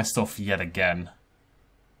hold on to my stuff yet again.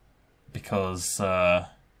 Because, I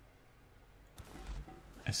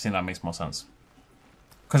think that makes more sense.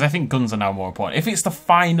 Because I think guns are now more important. If it's the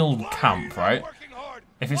final camp, right?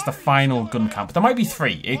 If it's the final gun camp, there might be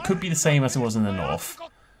 3. It could be the same as it was in the north.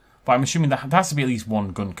 But I'm assuming that there has to be at least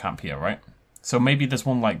one gun camp here, right? So maybe there's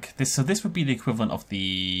one like this. So this would be the equivalent of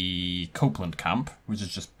the Copeland camp, which is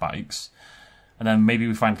just bikes. And then maybe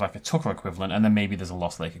we find like a Tucker equivalent, and then maybe there's a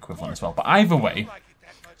Lost Lake equivalent as well. But either way,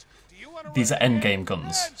 these are endgame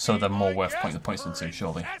guns, so they're more worth putting the points into,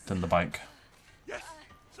 surely, than the bike.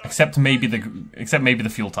 Except maybe the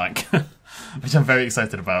fuel tank, which I'm very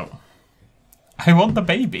excited about. I want the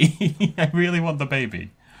baby. I really want the baby.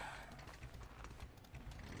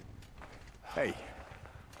 Hey,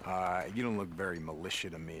 you don't look very militia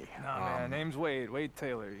to me. Nah, man, name's Wade. Wade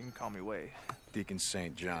Taylor. You can call me Wade. Deacon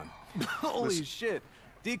St. John. Holy shit.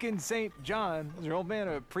 Deacon St. John. Is your old man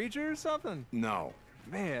a preacher or something? No.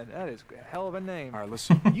 Man, that is a hell of a name. All right,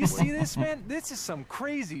 listen. You see this, man? This is some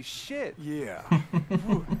crazy shit. Yeah.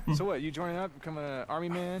 So what, you joining up, becoming an army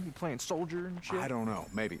man? You playing soldier and shit? I don't know.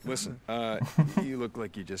 Maybe. Listen, you look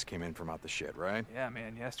like you just came in from out the shit, right? Yeah,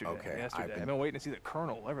 man, yesterday. Okay. Yesterday. I've been waiting to see the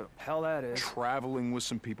colonel, whatever the hell that is. Traveling with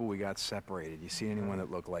some people, we got separated. You see anyone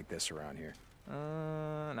that looked like this around here?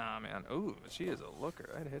 Nah, man. Ooh, she is a looker.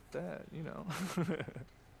 I'd hit that, you know.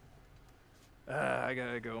 I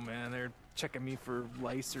gotta go, man. They're checking me for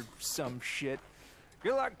lice or some shit.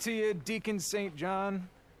 Good luck to you, Deacon St. John.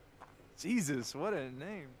 Jesus, what a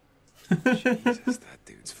name. Jesus, that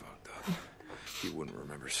dude's fucked up. He wouldn't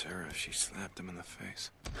remember Sarah if she slapped him in the face.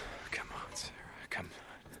 Come on, Sarah, come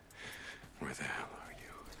on. Where the hell are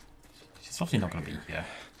you? She's obviously not going to be here.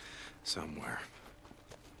 Somewhere.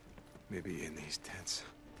 Maybe in these tents.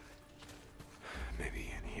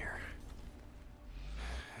 Maybe in here.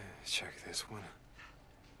 Check this one.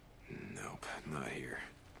 Nope, not here.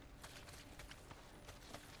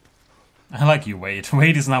 I like you, Wade.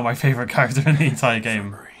 Wade is now my favourite character in the entire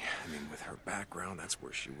game. I mean, with her background, that's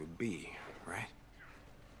where she would be, right?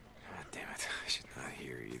 God damn it, she's not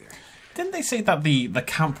here either. Didn't they say that the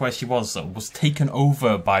camp where she was, though, was taken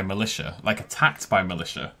over by militia? Like, attacked by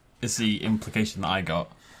militia, is the implication that I got.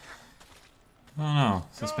 I don't know.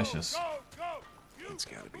 Suspicious. It's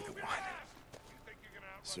gotta be the one.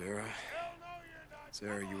 Sarah?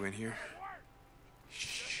 Sarah, you in here?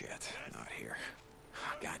 Shit, not here.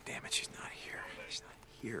 God damn it, she's not here. She's not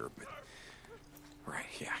here, but... Right,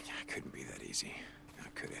 yeah, it couldn't be that easy. Now,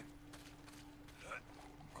 could it?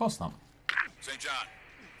 Of course not. St. John,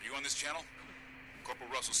 are you on this channel? Corporal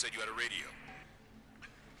Russell said you had a radio.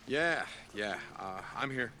 Yeah, I'm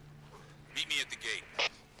here. Meet me at the gate.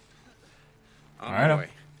 On my way.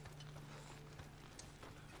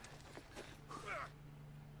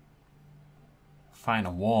 Find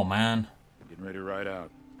a war, man. Getting ready to ride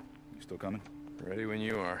out. You still coming? Ready when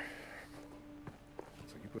you are.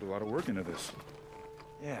 Looks like you put a lot of work into this.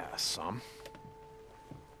 Yeah, some.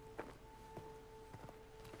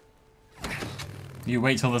 You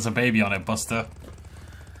wait till there's a baby on it, Buster.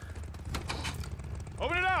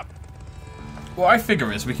 Open it up! What I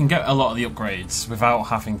figure is we can get a lot of the upgrades without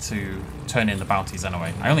having to turn in the bounties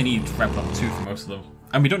anyway. I only need rep level 2 for most of them.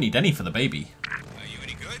 And we don't need any for the baby. Are you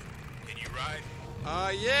any good? Can you ride?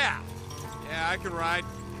 Yeah. Yeah, I can ride.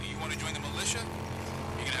 Do you want to join the militia?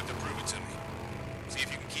 You're gonna have to prove it to me. See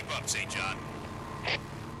if you can keep up, St. John.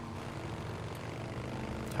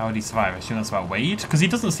 How would he survive? I assume that's about Wade? Because he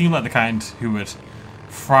doesn't seem like the kind who would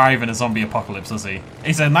thrive in a zombie apocalypse, does he?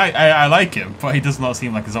 He said, I like him, but he does not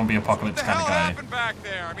seem like a zombie apocalypse kind of guy. What happened back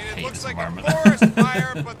there? I mean, it looks like a environment. forest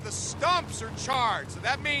fire, but the stumps are charred. So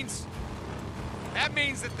that means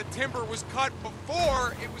that the timber was cut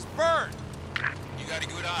before it was burned. You got a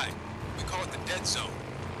good eye. We call it the dead zone.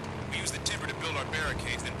 We use the timber to build our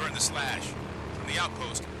barricades, then burn the slash. From the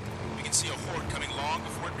outpost, we can see a horde coming long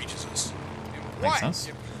before it reaches us. What?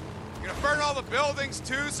 You're gonna burn all the buildings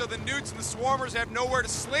too, so the newts and the swarmers have nowhere to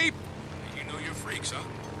sleep? You know you're freaks, huh?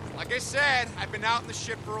 Like I said, I've been out in the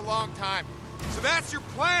shit for a long time. So that's your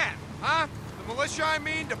plan, huh? The militia, I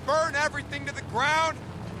mean, to burn everything to the ground?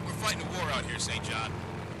 We're fighting a war out here, St. John.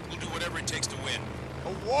 We'll do whatever it takes to win.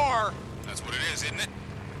 A war? That's what it is, isn't it?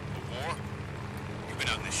 A war? You've been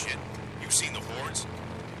out in this shit. You've seen the hordes.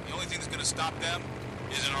 The only thing that's gonna stop them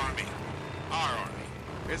is an army. Our army.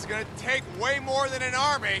 It's gonna take way more than an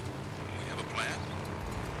army. We have a plan.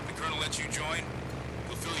 If the colonel lets you join,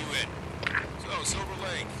 we'll fill you in. So, Silver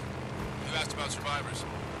Lake. You asked about survivors.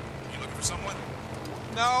 You looking for someone?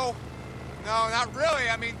 No, not really.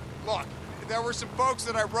 I mean, look, there were some folks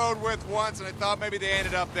that I rode with once, and I thought maybe they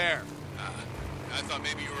ended up there. I thought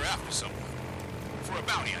maybe you were after someone. For a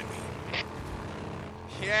bounty, I mean.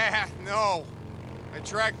 Yeah, no. I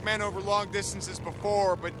tracked men over long distances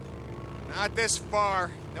before, but not this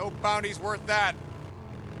far. No bounty's worth that.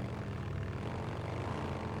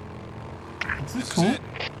 This is cool.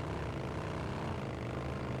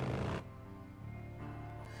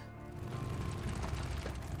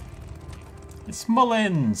 It's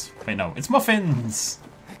Mullins! Wait, no, it's Muffins!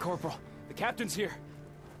 Hey, Corporal, the captain's here.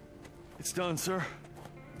 It's done, sir.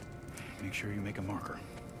 Make sure you make a marker.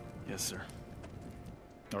 Yes, sir.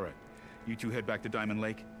 All right. You two head back to Diamond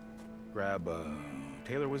Lake. Grab,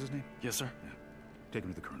 Taylor was his name? Yes, sir. Yeah. Take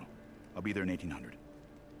him to the colonel. I'll be there in 1800.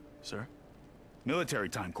 Sir? Military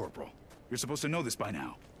time, Corporal. You're supposed to know this by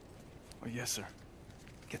now. Oh, yes, sir.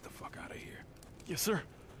 Get the fuck out of here. Yes, sir.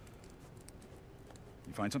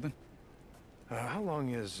 You find something? How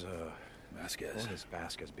long is, Vasquez. How long has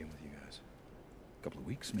Vasquez been with you guys? A couple of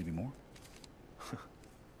weeks, maybe more.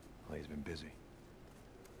 Well, he's been busy.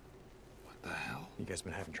 What the hell? You guys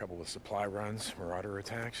been having trouble with supply runs, marauder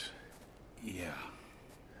attacks? Yeah.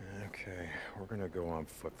 Okay, we're gonna go on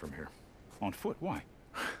foot from here. On foot? Why?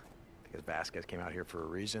 Because Vasquez came out here for a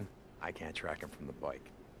reason. I can't track him from the bike.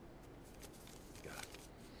 Got it.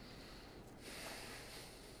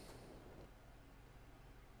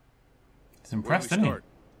 He's impressed, isn't he?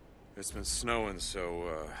 It's been snowing,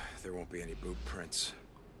 so there won't be any boot prints.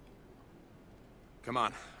 Come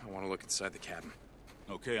on, I want to look inside the cabin.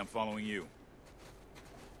 Okay, I'm following you.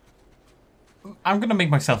 I'm gonna make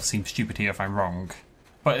myself seem stupid here if I'm wrong,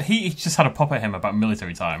 but he just had a pop at him about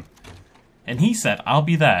military time. And he said, I'll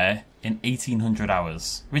be there in 1800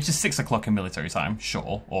 hours, which is 6 o'clock in military time,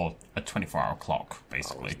 sure, or a 24-hour clock,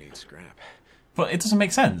 basically. Always need scrap. But it doesn't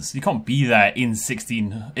make sense. You can't be there in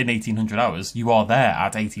 1800 hours. You are there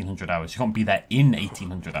at 1800 hours. You can't be there in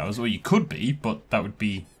 1800 hours, or you could be, but that would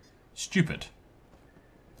be stupid.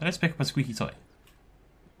 Did I just pick up a squeaky toy?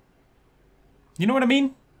 You know what I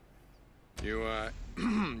mean? You,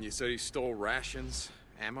 you said he stole rations,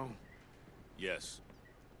 ammo? Yes.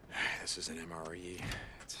 This is an MRE.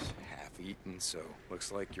 It's half-eaten, so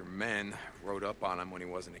looks like your men rode up on him when he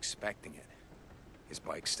wasn't expecting it. His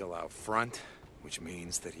bike's still out front, which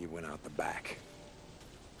means that he went out the back.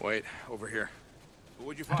 Wait, over here.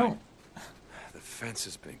 What'd you find? The fence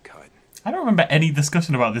has been cut. I don't remember any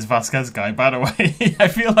discussion about this Vasquez guy, by the way. I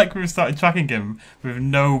feel like we've started tracking him with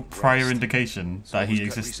no prior indication that he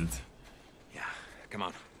existed. Yeah, come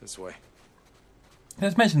on, this way.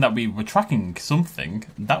 Let's mention that we were tracking something.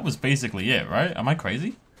 That was basically it, right? Am I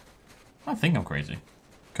crazy? I think I'm crazy.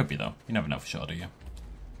 Could be, though. You never know for sure, do you?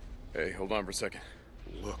 Hey, hold on for a second.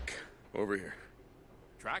 Look, over here.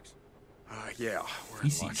 Tracks? Yeah, we're in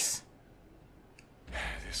luck. Feces.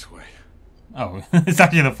 This way. Oh, it's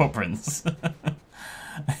actually the footprints.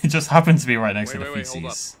 It just happens to be right next to the Wait, hold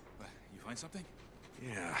up. feces. You find something?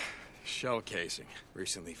 Yeah, shell casing.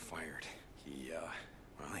 Recently fired.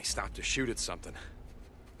 He stopped to shoot at something.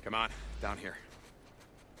 Come on, down here.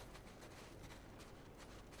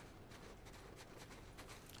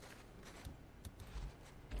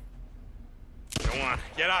 Go on,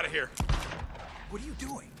 get out of here. What are you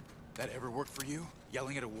doing? That ever worked for you?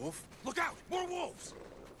 Yelling at a wolf? Look out! More wolves!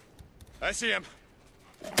 I see him.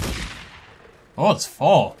 Oh, it's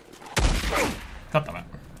 4. God damn it.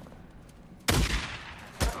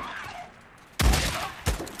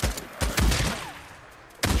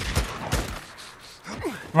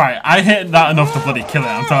 Right, I hit that enough to bloody kill it,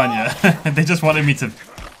 I'm telling you. They just wanted me to...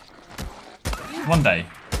 One day.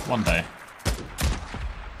 One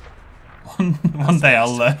day,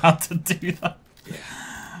 I'll learn how to do that. Yeah,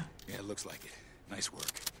 it looks like it. Nice work.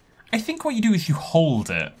 I think what you do is you hold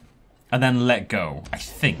it and then let go, I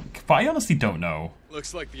think. But I honestly don't know.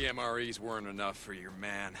 Looks like the MREs weren't enough for your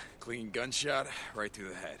man. Clean gunshot, right through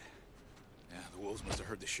the head. Yeah, the wolves must have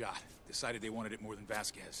heard the shot. Decided they wanted it more than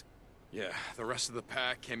Vasquez. Yeah, the rest of the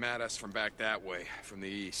pack came at us from back that way, from the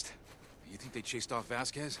east. You think they chased off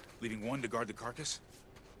Vasquez, leaving one to guard the carcass?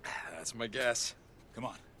 That's my guess. Come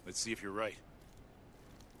on, let's see if you're right.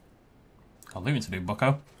 I'll leave it to do,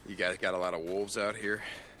 bucko. You guys got a lot of wolves out here?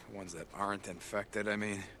 Ones that aren't infected, I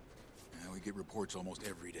mean. Yeah, we get reports almost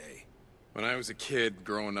every day. When I was a kid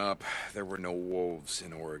growing up, there were no wolves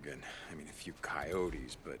in Oregon. I mean, a few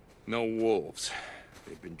coyotes, but no wolves.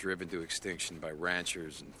 They've been driven to extinction by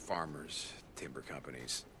ranchers and farmers, timber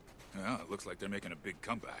companies. Yeah, it looks like they're making a big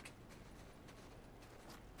comeback.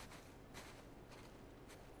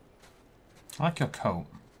 I like your coat.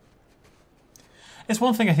 It's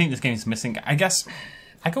one thing I think this game is missing. I guess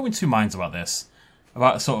I go in two minds about this.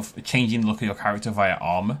 About sort of changing the look of your character via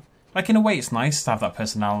armor. Like, in a way, it's nice to have that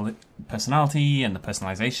personality and the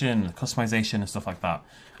personalization and the customization and stuff like that.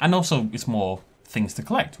 And also, it's more things to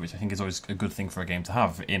collect, which I think is always a good thing for a game to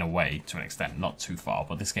have, in a way, to an extent. Not too far,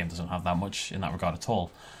 but this game doesn't have that much in that regard at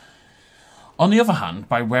all. On the other hand,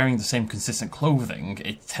 by wearing the same consistent clothing,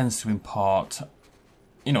 it tends to impart,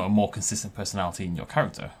 you know, a more consistent personality in your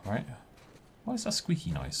character, right? What is that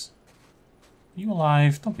squeaky noise? Are you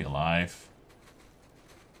alive? Don't be alive.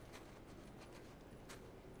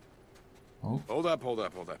 Oh. Hold up.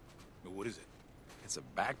 What is it? It's a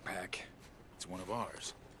backpack. It's one of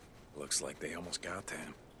ours. Looks like they almost got to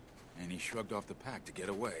him. And he shrugged off the pack to get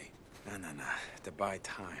away. No. To buy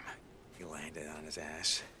time. He landed on his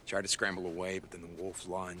ass. Tried to scramble away, but then the wolves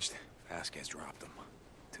lunged. Vasquez dropped him.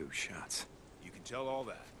 2 shots. You can tell all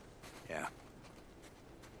that. Yeah.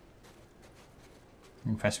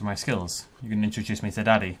 Impressed with my skills. You can introduce me to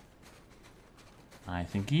Daddy. I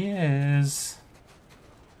think he is.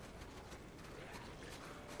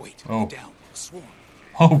 Wait, oh. Down. A swarm.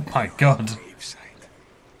 Oh my god. This one's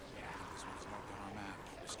marked on our map.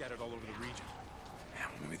 They're scattered all over the region. Yeah,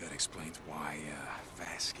 maybe that explains why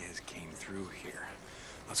Vasquez came through here.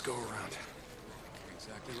 Let's go around.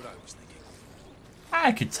 Exactly what I was thinking.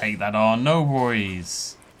 I could take that on, no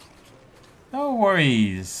worries. No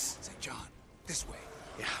worries. St. John, this way.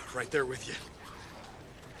 Yeah, right there with you.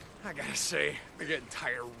 I gotta say, I'm getting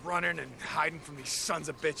tired running and hiding from these sons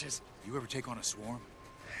of bitches. You ever take on a swarm?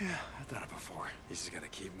 Yeah, I've done it before. You just gotta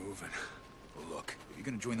keep moving. Well, look, if you're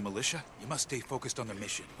gonna join the militia, you must stay focused on the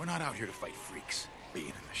mission. We're not out here to fight freaks. Being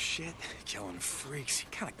in the shit, killing freaks,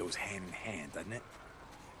 it kinda goes hand in hand, doesn't it?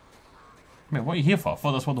 I mean, what are you here for? I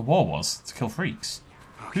thought that's what the war was, to kill freaks.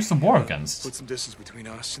 Okay, who's the war against? Put some distance between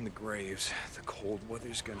us and the graves. The cold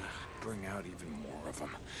weather's gonna bring out even more of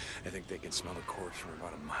them. I think they can smell the corpse from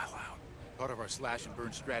about a mile out. Part of our slash and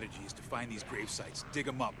burn strategy is to find these grave sites, dig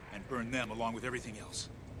them up, and burn them along with everything else.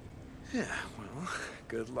 Yeah, well,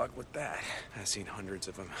 good luck with that. I've seen hundreds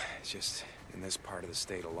of them, just in this part of the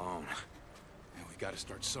state alone. And we gotta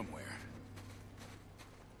start somewhere.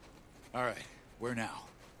 All right, where now?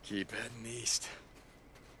 Keep heading east.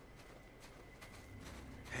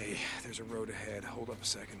 Hey, there's a road ahead. Hold up a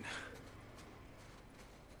second.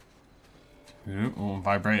 Ooh,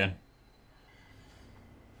 vibrating.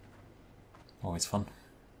 Always fun.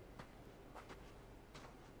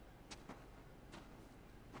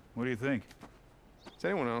 What do you think? Is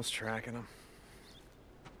anyone else tracking him?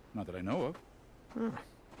 Not that I know of. Huh.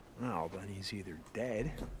 Well, then he's either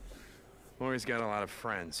dead, or he's got a lot of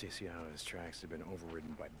friends. You see how his tracks have been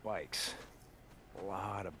overridden by bikes. A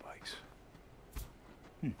lot of bikes.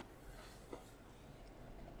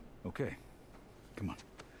 Okay. Come on.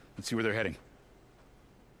 Let's see where they're heading.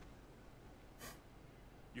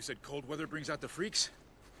 You said cold weather brings out the freaks?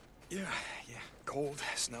 Yeah. Cold,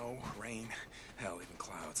 snow, rain, hell, even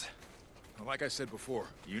clouds. Well, like I said before,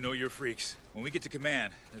 you know you're freaks. When we get to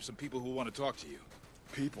command, there's some people who want to talk to you.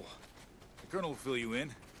 People? The colonel will fill you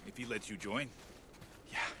in, if he lets you join.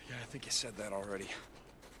 Yeah, I think you said that already.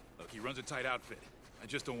 Look, he runs a tight outfit. I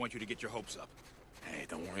just don't want you to get your hopes up. Hey,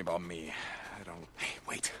 don't worry about me. I don't... Hey,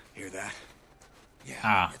 wait. Hear that?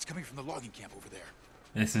 Yeah, it's coming from the logging camp over there.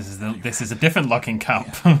 This is a different logging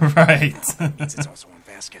camp, right? Means it's also on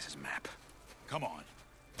Vasquez's map. Come on.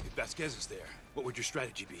 If Vasquez is there, what would your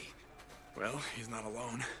strategy be? Well, he's not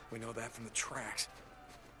alone. We know that from the tracks.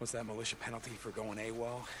 What's that militia penalty for going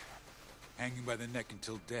AWOL? Hanging by the neck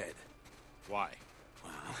until dead. Why?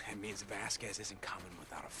 Well, it means Vasquez isn't coming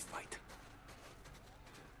without a fight.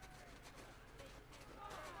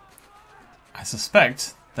 I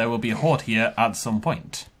suspect there will be a horde here at some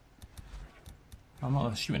point. I'm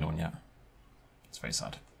not shooting anyone yet. It's very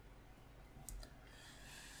sad.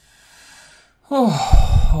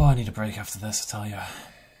 Oh, I need a break after this, I tell you.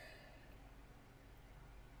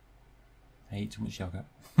 I ate too much yogurt.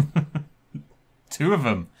 2 of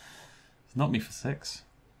them. It's not me for 6.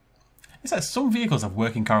 It's like some vehicles have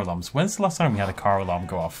working car alarms. When's the last time we had a car alarm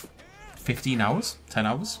go off? 15 hours? 10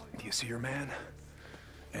 hours? Do you see your man?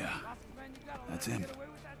 Yeah. That's him.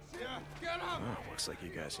 Oh, looks like you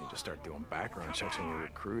guys need to start doing background checks on your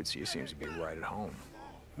recruits. He seems to be right at home.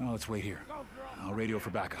 Well, let's wait here. I'll radio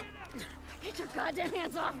for backup. Get your goddamn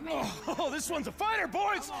hands off me! Oh, this one's a fighter,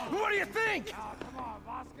 boys! What do you think?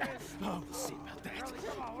 Oh, we'll see about that.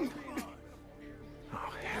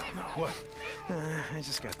 Oh, hell no. What? I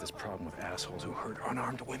just got this problem with assholes who hurt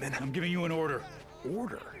unarmed women. I'm giving you an order.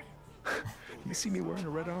 Order? You see me wearing a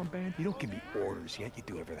red armband? You don't give me orders yet. You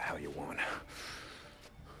do whatever the hell you want.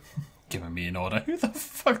 Giving me an order? Who the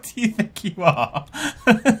fuck do you think you are?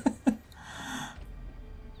 Got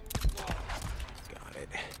it.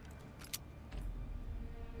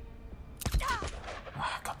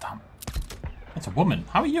 Ah, goddamn. That's a woman.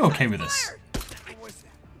 How are you okay with this?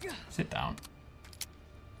 Sit down.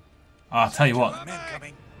 I'll tell you what.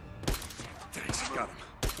 Thanks, got him.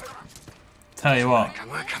 Tell you what.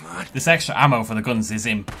 Come on, come on. This extra ammo for the guns is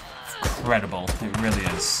incredible. It really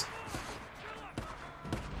is.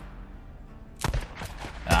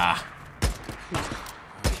 Ah.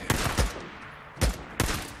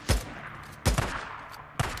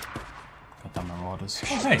 Goddamn marauders.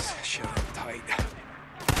 Oh, hey. Shut up tight.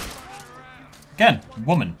 Again,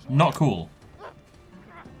 woman. Not cool.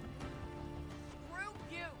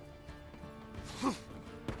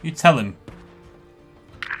 You tell him.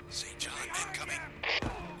 St. John incoming.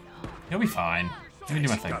 He'll be fine. Let me do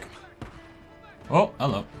my thing. Oh,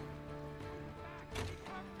 hello.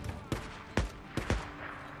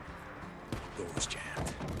 Door's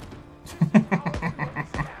jammed.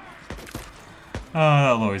 Oh,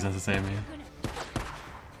 that'll always entertain me.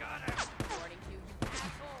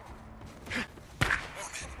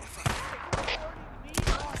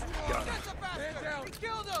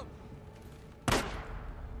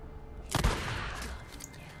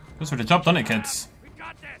 Goes for the job, doesn't it, kids?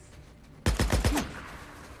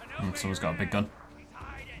 Someone's got a big gun.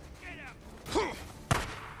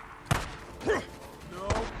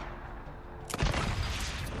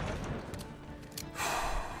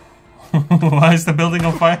 Why is the building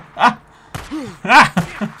on fire? Ah! Ah!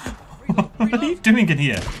 What are you doing in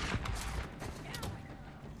here?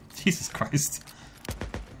 Jesus Christ.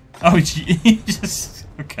 Oh, you just...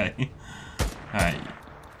 Okay. Alright.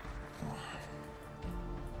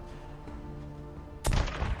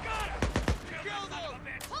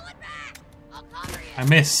 I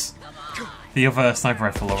miss the other sniper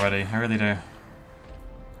rifle already. I really do.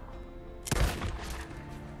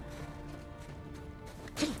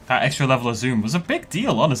 That extra level of zoom was a big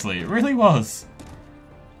deal, honestly. It really was.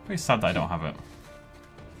 Very sad that I don't have it.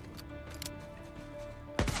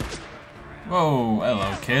 Whoa,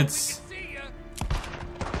 hello, kids.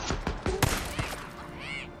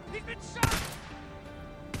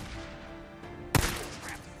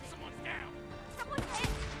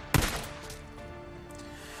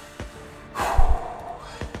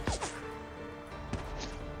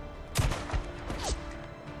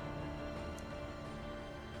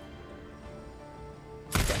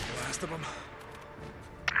 Of them.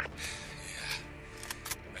 Yeah,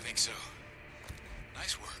 I think so.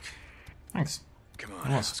 Nice work. Thanks. Come on,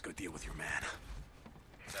 let's go deal with your man.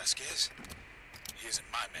 Vasquez? He isn't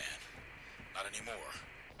my man. Not anymore.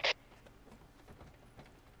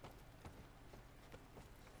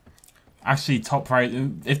 Actually, top right.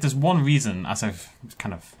 If there's one reason, as I've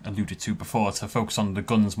kind of alluded to before, to focus on the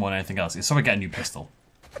guns more than anything else, is so I get a new pistol.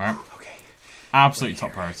 Alright? Okay. Absolutely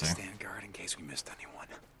top priority. Stand guard in case we missed anyone.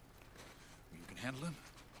 You can handle him?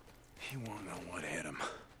 He won't know what hit him.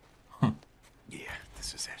 Yeah,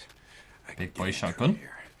 this is it. Big boy shotgun.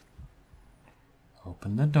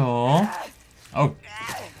 Open the door. Oh,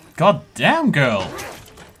 god damn, girl.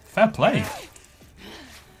 Fair play. Hey,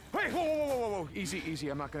 whoa, whoa, whoa, whoa, easy, easy.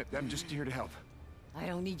 I'm not gonna. I'm just here to help. I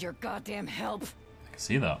don't need your goddamn help. I can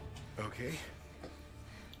see that. Okay.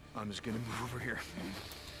 I'm just gonna move over here.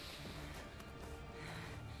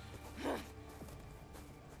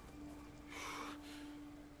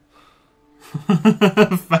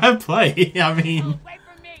 Fair play. I mean.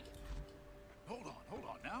 Hold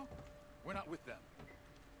on now. We're not with them.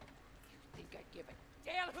 Think I give a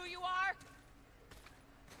damn who you are?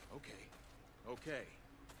 Okay.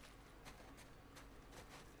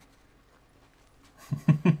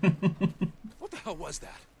 What the hell was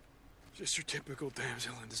that? Just your typical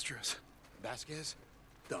damsel in distress. Vasquez?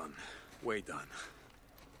 Done. Way done.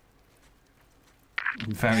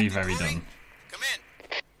 Very, very done. Come in.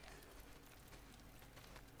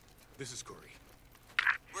 This is Corey.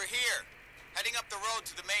 We're here. Heading up the road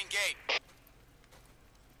to the main gate.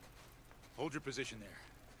 Hold your position there.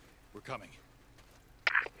 We're coming.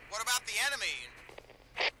 What about the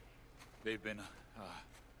enemy? They've been,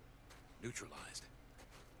 neutralized.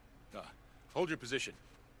 Hold your position.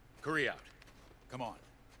 Curry out. Come on.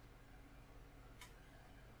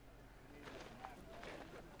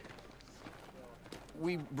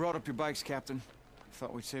 We brought up your bikes, Captain.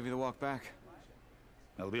 Thought we'd save you the walk back.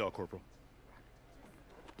 That'll be all, Corporal.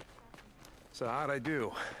 So how'd I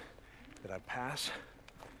do? Did I pass?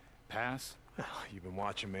 Pass? Well, you've been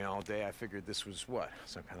watching me all day. I figured this was what?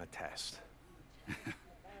 Some kind of test.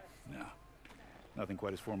 No. Nothing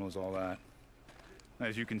quite as formal as all that.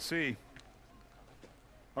 As you can see,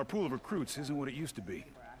 our pool of recruits isn't what it used to be.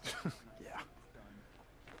 Yeah.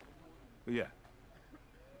 But yeah.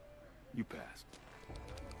 You passed.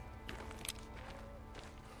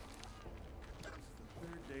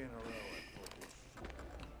 Third day in a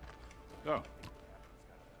row. Oh.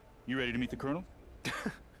 You ready to meet the Colonel?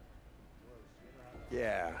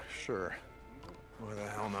 Yeah, sure. Why the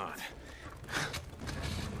hell not?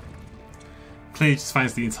 Clearly just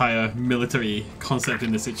finds the entire military concept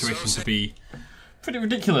in this situation to be pretty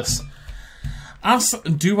ridiculous. As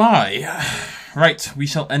do I. Right, we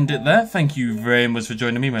shall end it there. Thank you very much for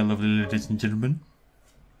joining me, my lovely ladies and gentlemen.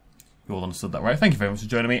 You all understood that, right? Thank you very much for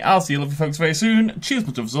joining me. I'll see you lovely folks very soon. Cheers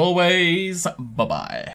much as always. Bye-bye.